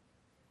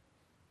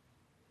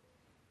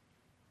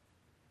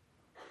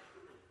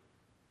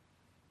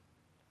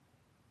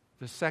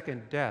 The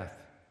second death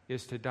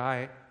is to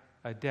die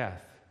a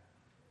death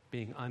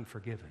being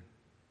unforgiven.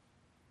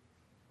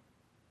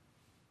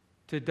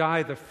 To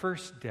die the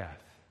first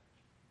death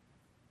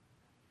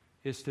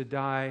is to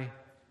die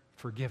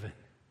forgiven.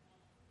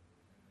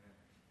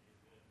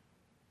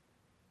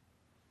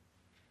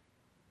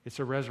 It's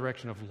a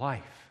resurrection of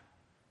life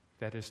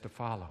that is to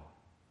follow.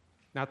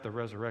 Not the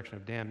resurrection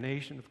of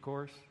damnation, of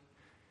course,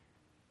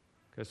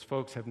 because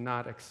folks have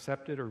not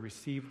accepted or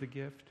received the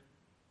gift.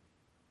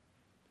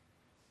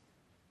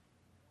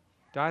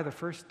 Die the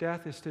first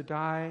death is to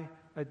die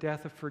a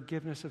death of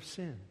forgiveness of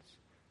sins.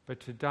 But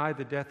to die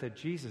the death that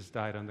Jesus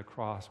died on the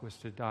cross was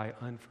to die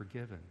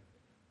unforgiven.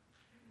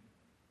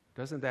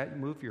 Doesn't that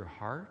move your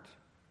heart?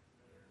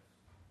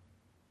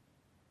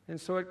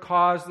 And so it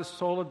caused the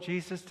soul of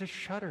Jesus to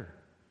shudder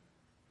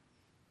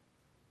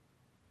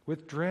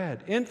with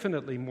dread,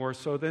 infinitely more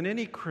so than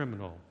any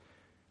criminal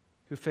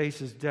who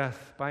faces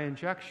death by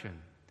injection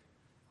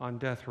on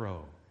death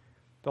row.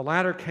 The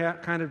latter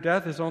kind of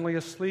death is only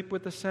asleep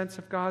with the sense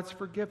of God's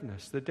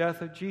forgiveness. The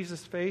death that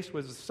Jesus faced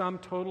was the sum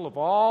total of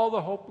all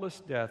the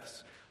hopeless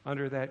deaths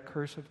under that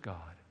curse of God.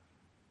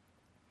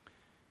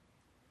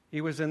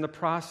 He was in the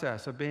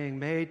process of being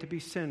made to be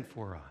sin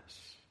for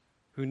us,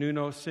 who knew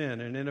no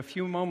sin. And in a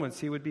few moments,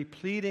 he would be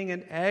pleading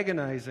and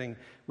agonizing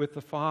with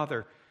the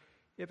Father.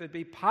 If it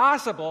be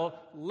possible,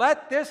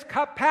 let this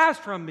cup pass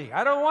from me.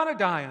 I don't want to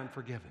die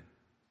unforgiven.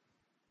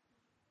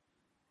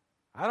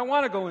 I don't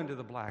want to go into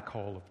the black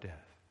hole of death.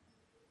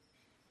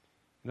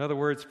 In other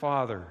words,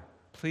 Father,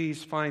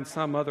 please find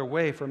some other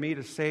way for me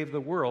to save the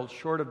world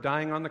short of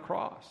dying on the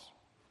cross.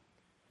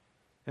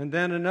 And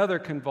then another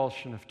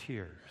convulsion of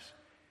tears.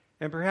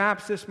 And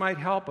perhaps this might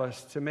help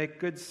us to make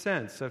good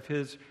sense of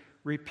his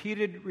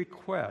repeated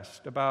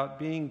request about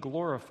being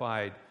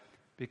glorified,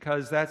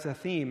 because that's a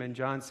theme in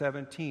John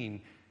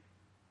 17,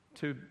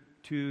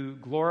 to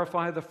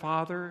glorify the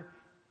Father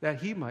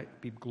that he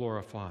might be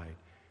glorified.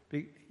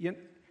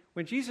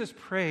 When Jesus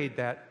prayed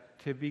that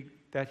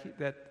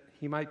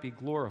he might be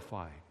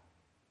glorified,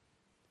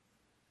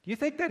 do you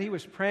think that he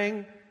was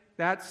praying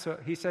that? So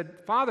he said,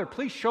 Father,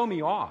 please show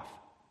me off.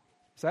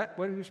 Is that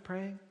what he was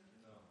praying?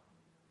 No.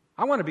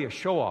 I want to be a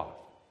show-off.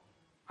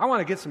 I want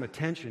to get some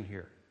attention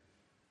here.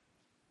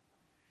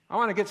 I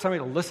want to get somebody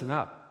to listen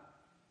up.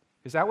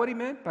 Is that what he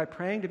meant by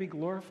praying to be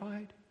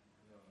glorified?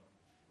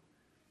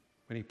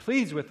 When he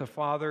pleads with the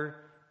Father,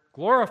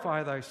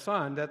 glorify thy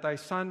Son, that thy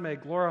Son may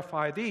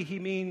glorify thee, he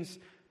means,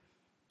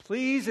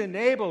 please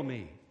enable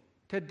me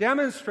to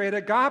demonstrate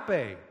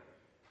agape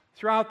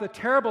throughout the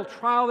terrible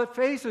trial that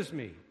faces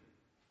me.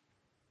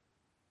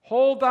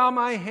 Hold thou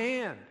my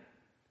hand.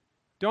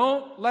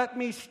 Don't let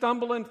me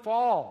stumble and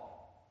fall.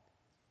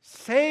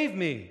 Save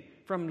me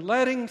from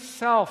letting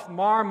self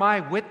mar my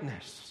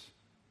witness.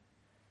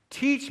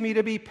 Teach me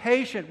to be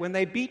patient when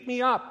they beat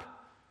me up,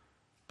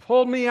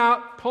 pull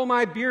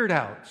my beard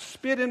out,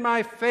 spit in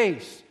my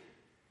face.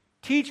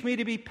 Teach me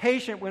to be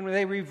patient when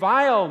they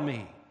revile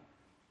me.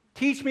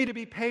 Teach me to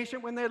be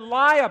patient when they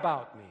lie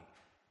about me,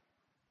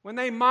 when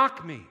they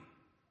mock me,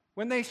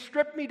 when they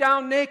strip me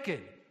down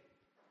naked,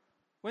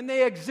 when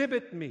they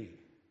exhibit me,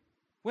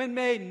 when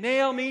they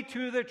nail me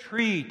to the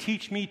tree.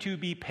 Teach me to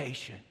be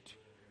patient.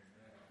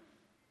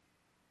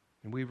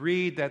 And we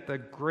read that the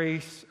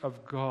grace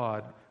of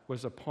God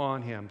was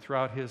upon him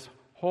throughout his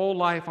whole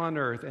life on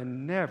earth,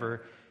 and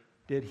never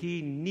did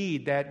he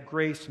need that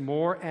grace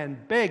more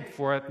and beg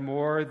for it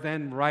more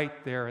than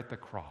right there at the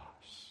cross.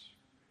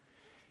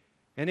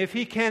 And if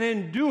he can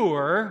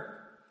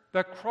endure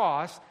the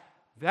cross,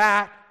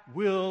 that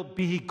will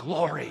be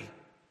glory.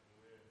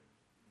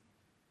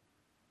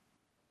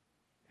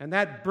 And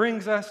that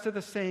brings us to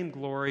the same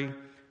glory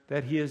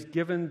that he has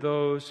given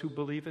those who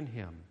believe in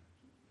him.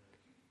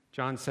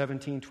 John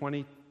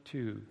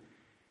 17:22.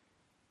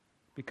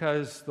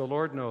 Because the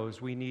Lord knows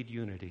we need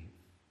unity.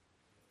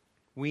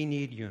 We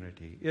need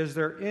unity. Is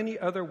there any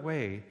other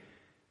way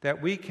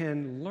that we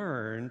can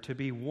learn to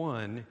be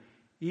one,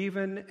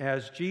 even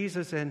as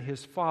Jesus and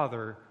his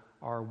Father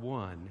are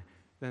one,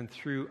 than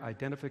through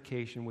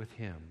identification with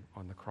him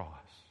on the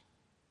cross?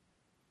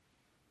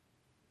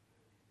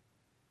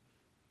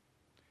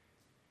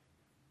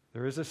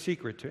 There is a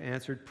secret to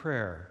answered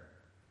prayer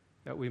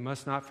that we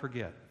must not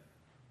forget.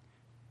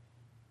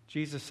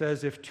 Jesus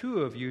says, if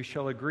two of you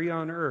shall agree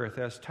on earth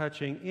as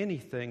touching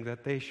anything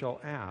that they shall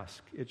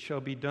ask, it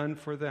shall be done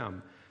for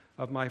them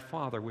of my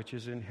Father which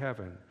is in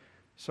heaven.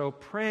 So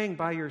praying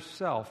by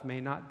yourself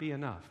may not be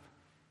enough.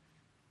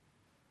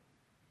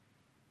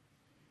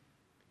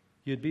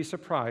 You'd be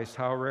surprised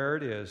how rare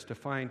it is to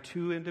find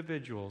two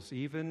individuals,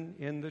 even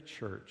in the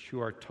church, who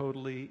are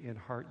totally in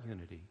heart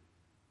unity.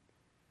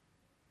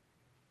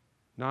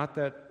 Not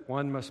that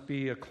one must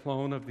be a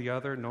clone of the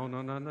other,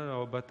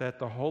 no, but that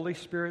the Holy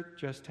Spirit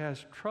just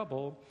has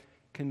trouble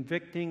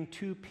convicting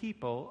two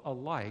people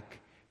alike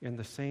in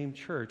the same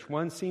church.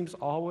 One seems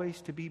always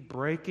to be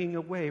breaking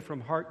away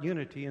from heart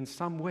unity in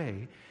some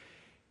way.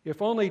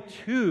 If only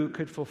two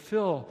could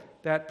fulfill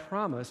that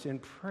promise in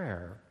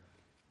prayer,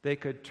 they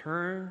could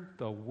turn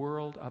the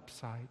world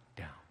upside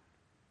down,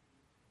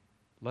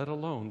 let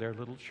alone their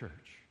little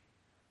church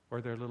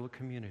or their little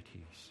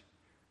communities.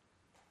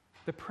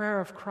 The prayer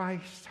of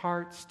Christ's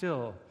heart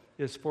still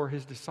is for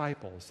his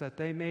disciples, that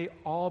they may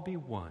all be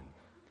one.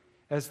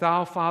 As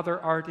thou, Father,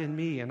 art in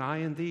me, and I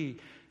in thee,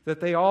 that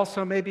they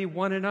also may be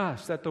one in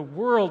us, that the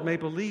world may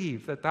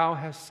believe that thou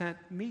hast sent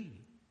me.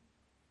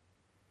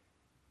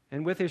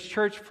 And with his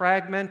church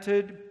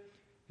fragmented,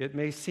 it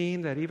may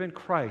seem that even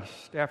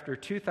Christ, after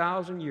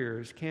 2,000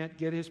 years, can't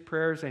get his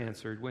prayers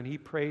answered when he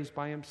prays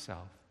by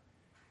himself.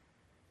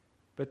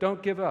 But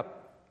don't give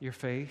up your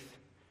faith.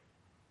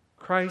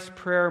 Christ's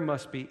prayer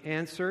must be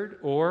answered,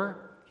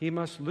 or he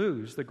must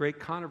lose the great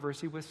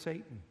controversy with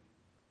Satan.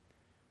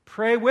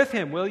 Pray with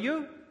him, will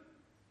you?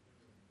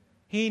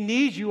 He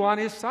needs you on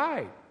his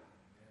side.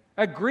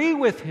 Agree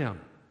with him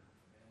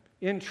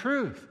in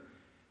truth,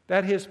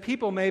 that his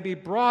people may be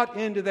brought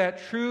into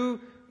that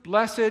true,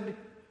 blessed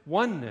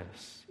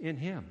oneness in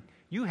him.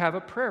 You have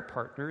a prayer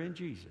partner in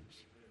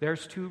Jesus.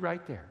 There's two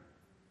right there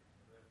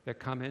that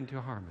come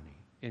into harmony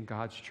in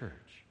God's church.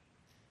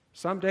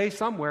 Someday,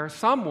 somewhere,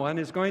 someone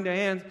is going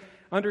to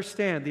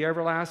understand the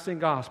everlasting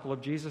gospel of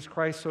Jesus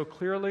Christ so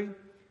clearly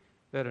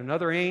that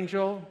another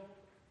angel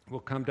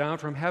will come down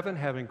from heaven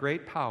having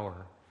great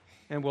power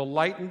and will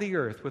lighten the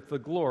earth with the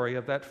glory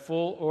of that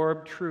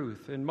full-orbed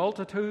truth. And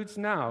multitudes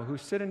now who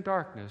sit in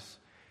darkness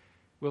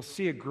will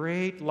see a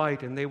great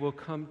light, and they will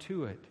come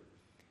to it.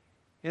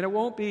 And it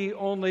won't be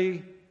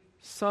only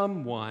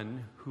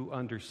someone who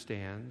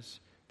understands.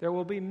 There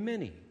will be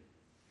many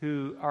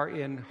who are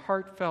in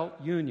heartfelt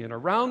union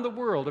around the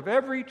world of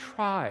every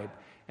tribe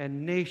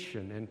and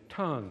nation and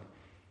tongue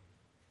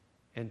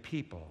and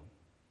people.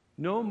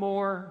 No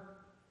more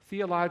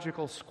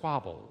theological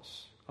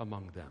squabbles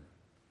among them.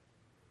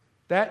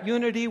 That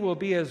unity will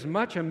be as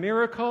much a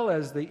miracle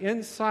as the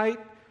insight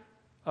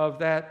of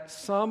that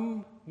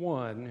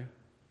someone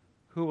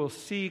who will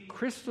see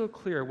crystal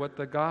clear what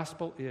the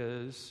gospel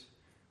is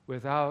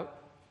without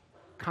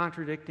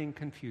contradicting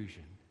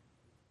confusion.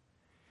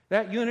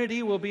 That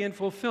unity will be in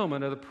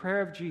fulfillment of the prayer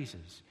of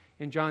Jesus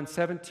in John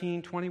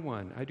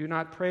 17:21. I do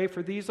not pray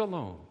for these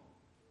alone,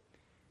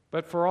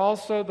 but for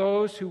also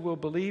those who will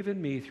believe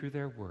in me through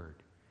their word,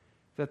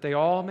 that they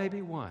all may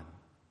be one,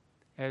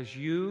 as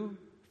you,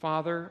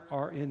 Father,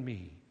 are in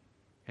me,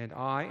 and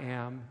I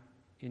am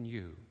in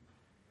you,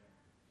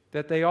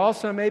 that they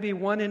also may be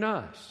one in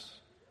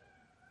us,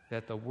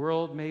 that the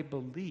world may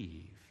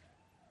believe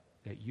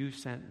that you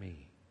sent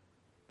me.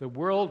 The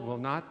world will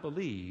not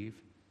believe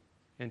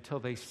until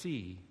they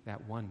see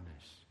that oneness.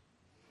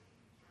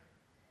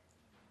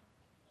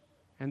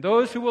 And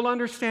those who will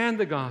understand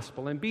the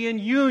gospel and be in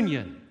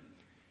union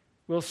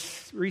will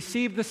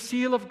receive the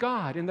seal of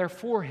God in their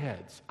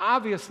foreheads.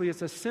 Obviously,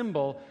 it's a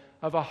symbol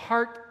of a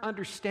heart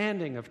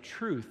understanding of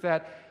truth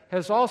that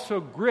has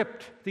also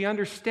gripped the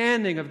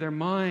understanding of their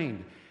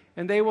mind.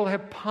 And they will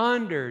have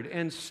pondered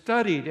and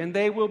studied, and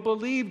they will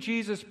believe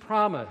Jesus'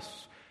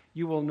 promise.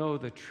 You will know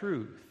the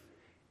truth,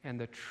 and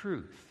the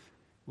truth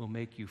will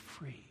make you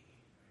free.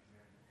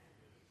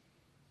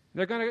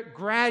 They're going to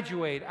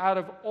graduate out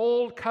of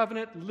old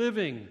covenant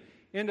living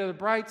into the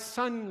bright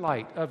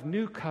sunlight of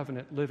new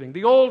covenant living.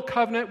 The old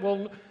covenant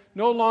will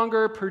no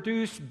longer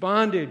produce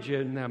bondage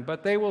in them,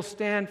 but they will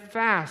stand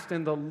fast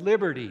in the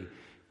liberty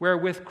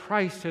wherewith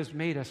Christ has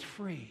made us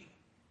free.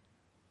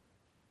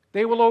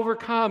 They will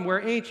overcome where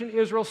ancient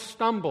Israel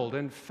stumbled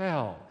and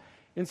fell.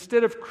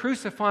 Instead of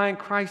crucifying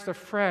Christ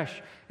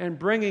afresh and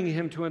bringing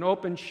him to an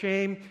open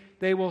shame,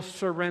 they will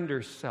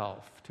surrender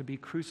self to be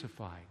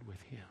crucified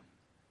with him.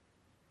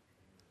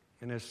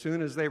 And as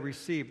soon as they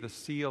receive the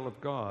seal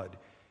of God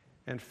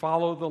and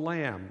follow the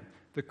Lamb,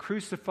 the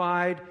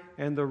crucified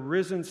and the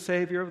risen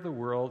Savior of the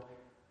world,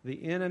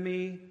 the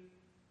enemy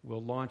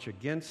will launch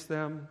against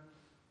them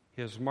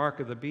his mark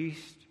of the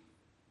beast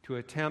to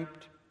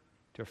attempt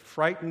to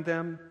frighten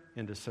them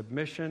into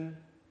submission,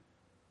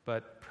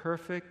 but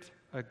perfect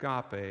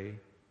agape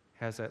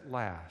has at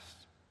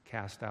last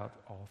cast out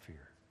all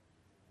fear.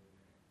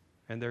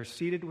 And they're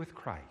seated with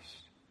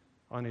Christ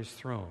on his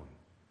throne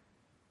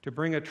to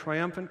bring a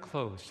triumphant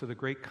close to the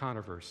great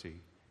controversy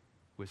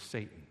with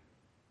Satan.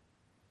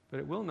 But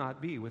it will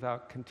not be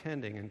without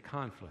contending and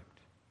conflict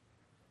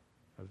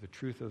of the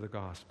truth of the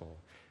gospel.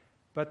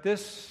 But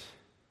this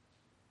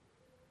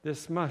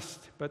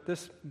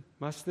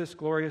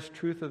glorious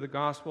truth of the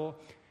gospel,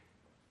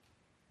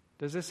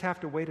 does this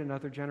have to wait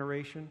another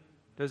generation?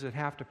 Does it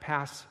have to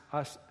pass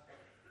us,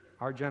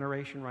 our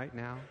generation right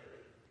now?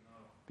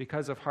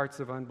 Because of hearts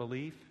of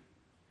unbelief?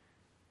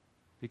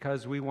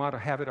 Because we want to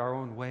have it our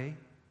own way?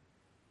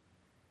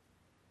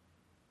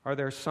 Are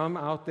there some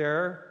out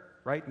there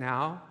right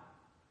now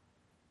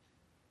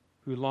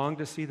who long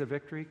to see the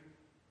victory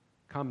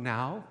come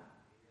now?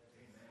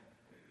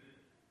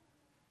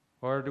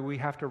 Or do we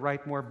have to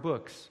write more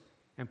books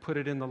and put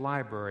it in the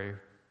library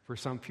for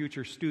some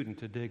future student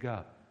to dig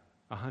up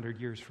 100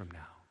 years from now?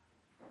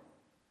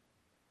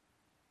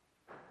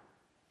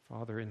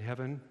 Father in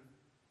heaven,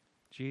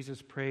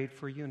 Jesus prayed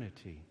for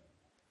unity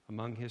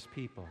among his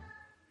people.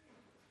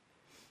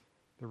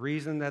 The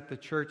reason that the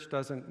church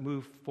doesn't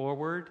move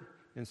forward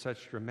in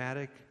such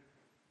dramatic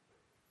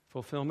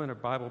fulfillment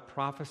of Bible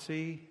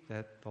prophecy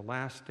that the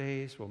last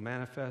days will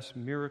manifest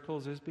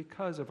miracles is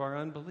because of our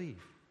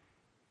unbelief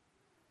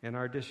and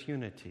our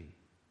disunity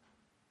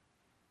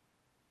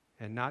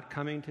and not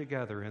coming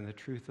together in the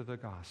truth of the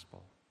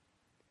gospel.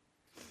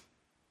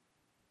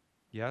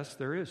 Yes,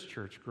 there is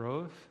church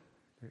growth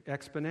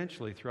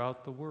exponentially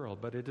throughout the world,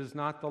 but it is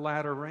not the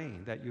latter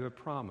rain that you have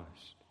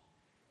promised.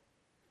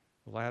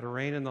 The latter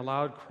rain and the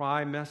loud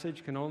cry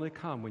message can only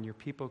come when your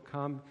people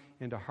come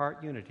into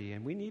heart unity,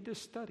 and we need to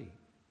study.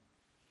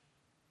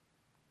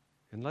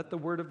 And let the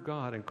Word of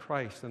God and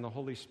Christ and the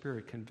Holy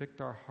Spirit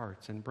convict our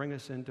hearts and bring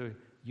us into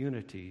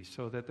unity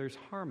so that there's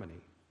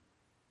harmony.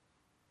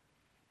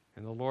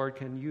 And the Lord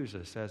can use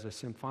us as a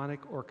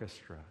symphonic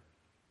orchestra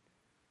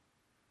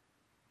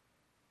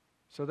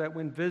so that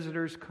when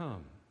visitors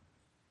come,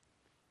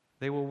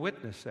 they will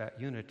witness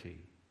that unity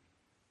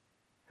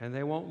and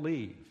they won't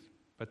leave,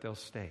 but they'll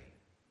stay.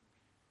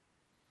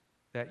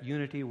 That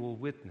unity will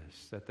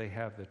witness that they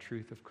have the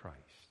truth of Christ,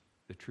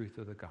 the truth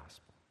of the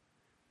gospel.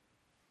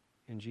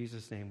 In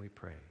Jesus' name we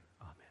pray.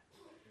 Amen.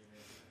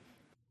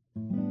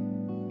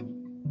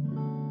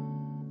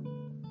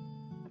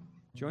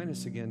 Join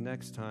us again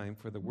next time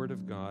for the Word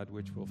of God,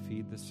 which will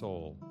feed the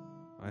soul.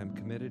 I am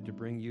committed to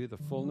bring you the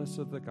fullness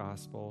of the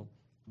gospel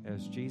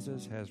as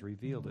Jesus has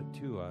revealed it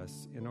to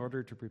us in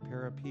order to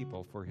prepare a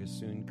people for his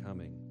soon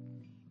coming.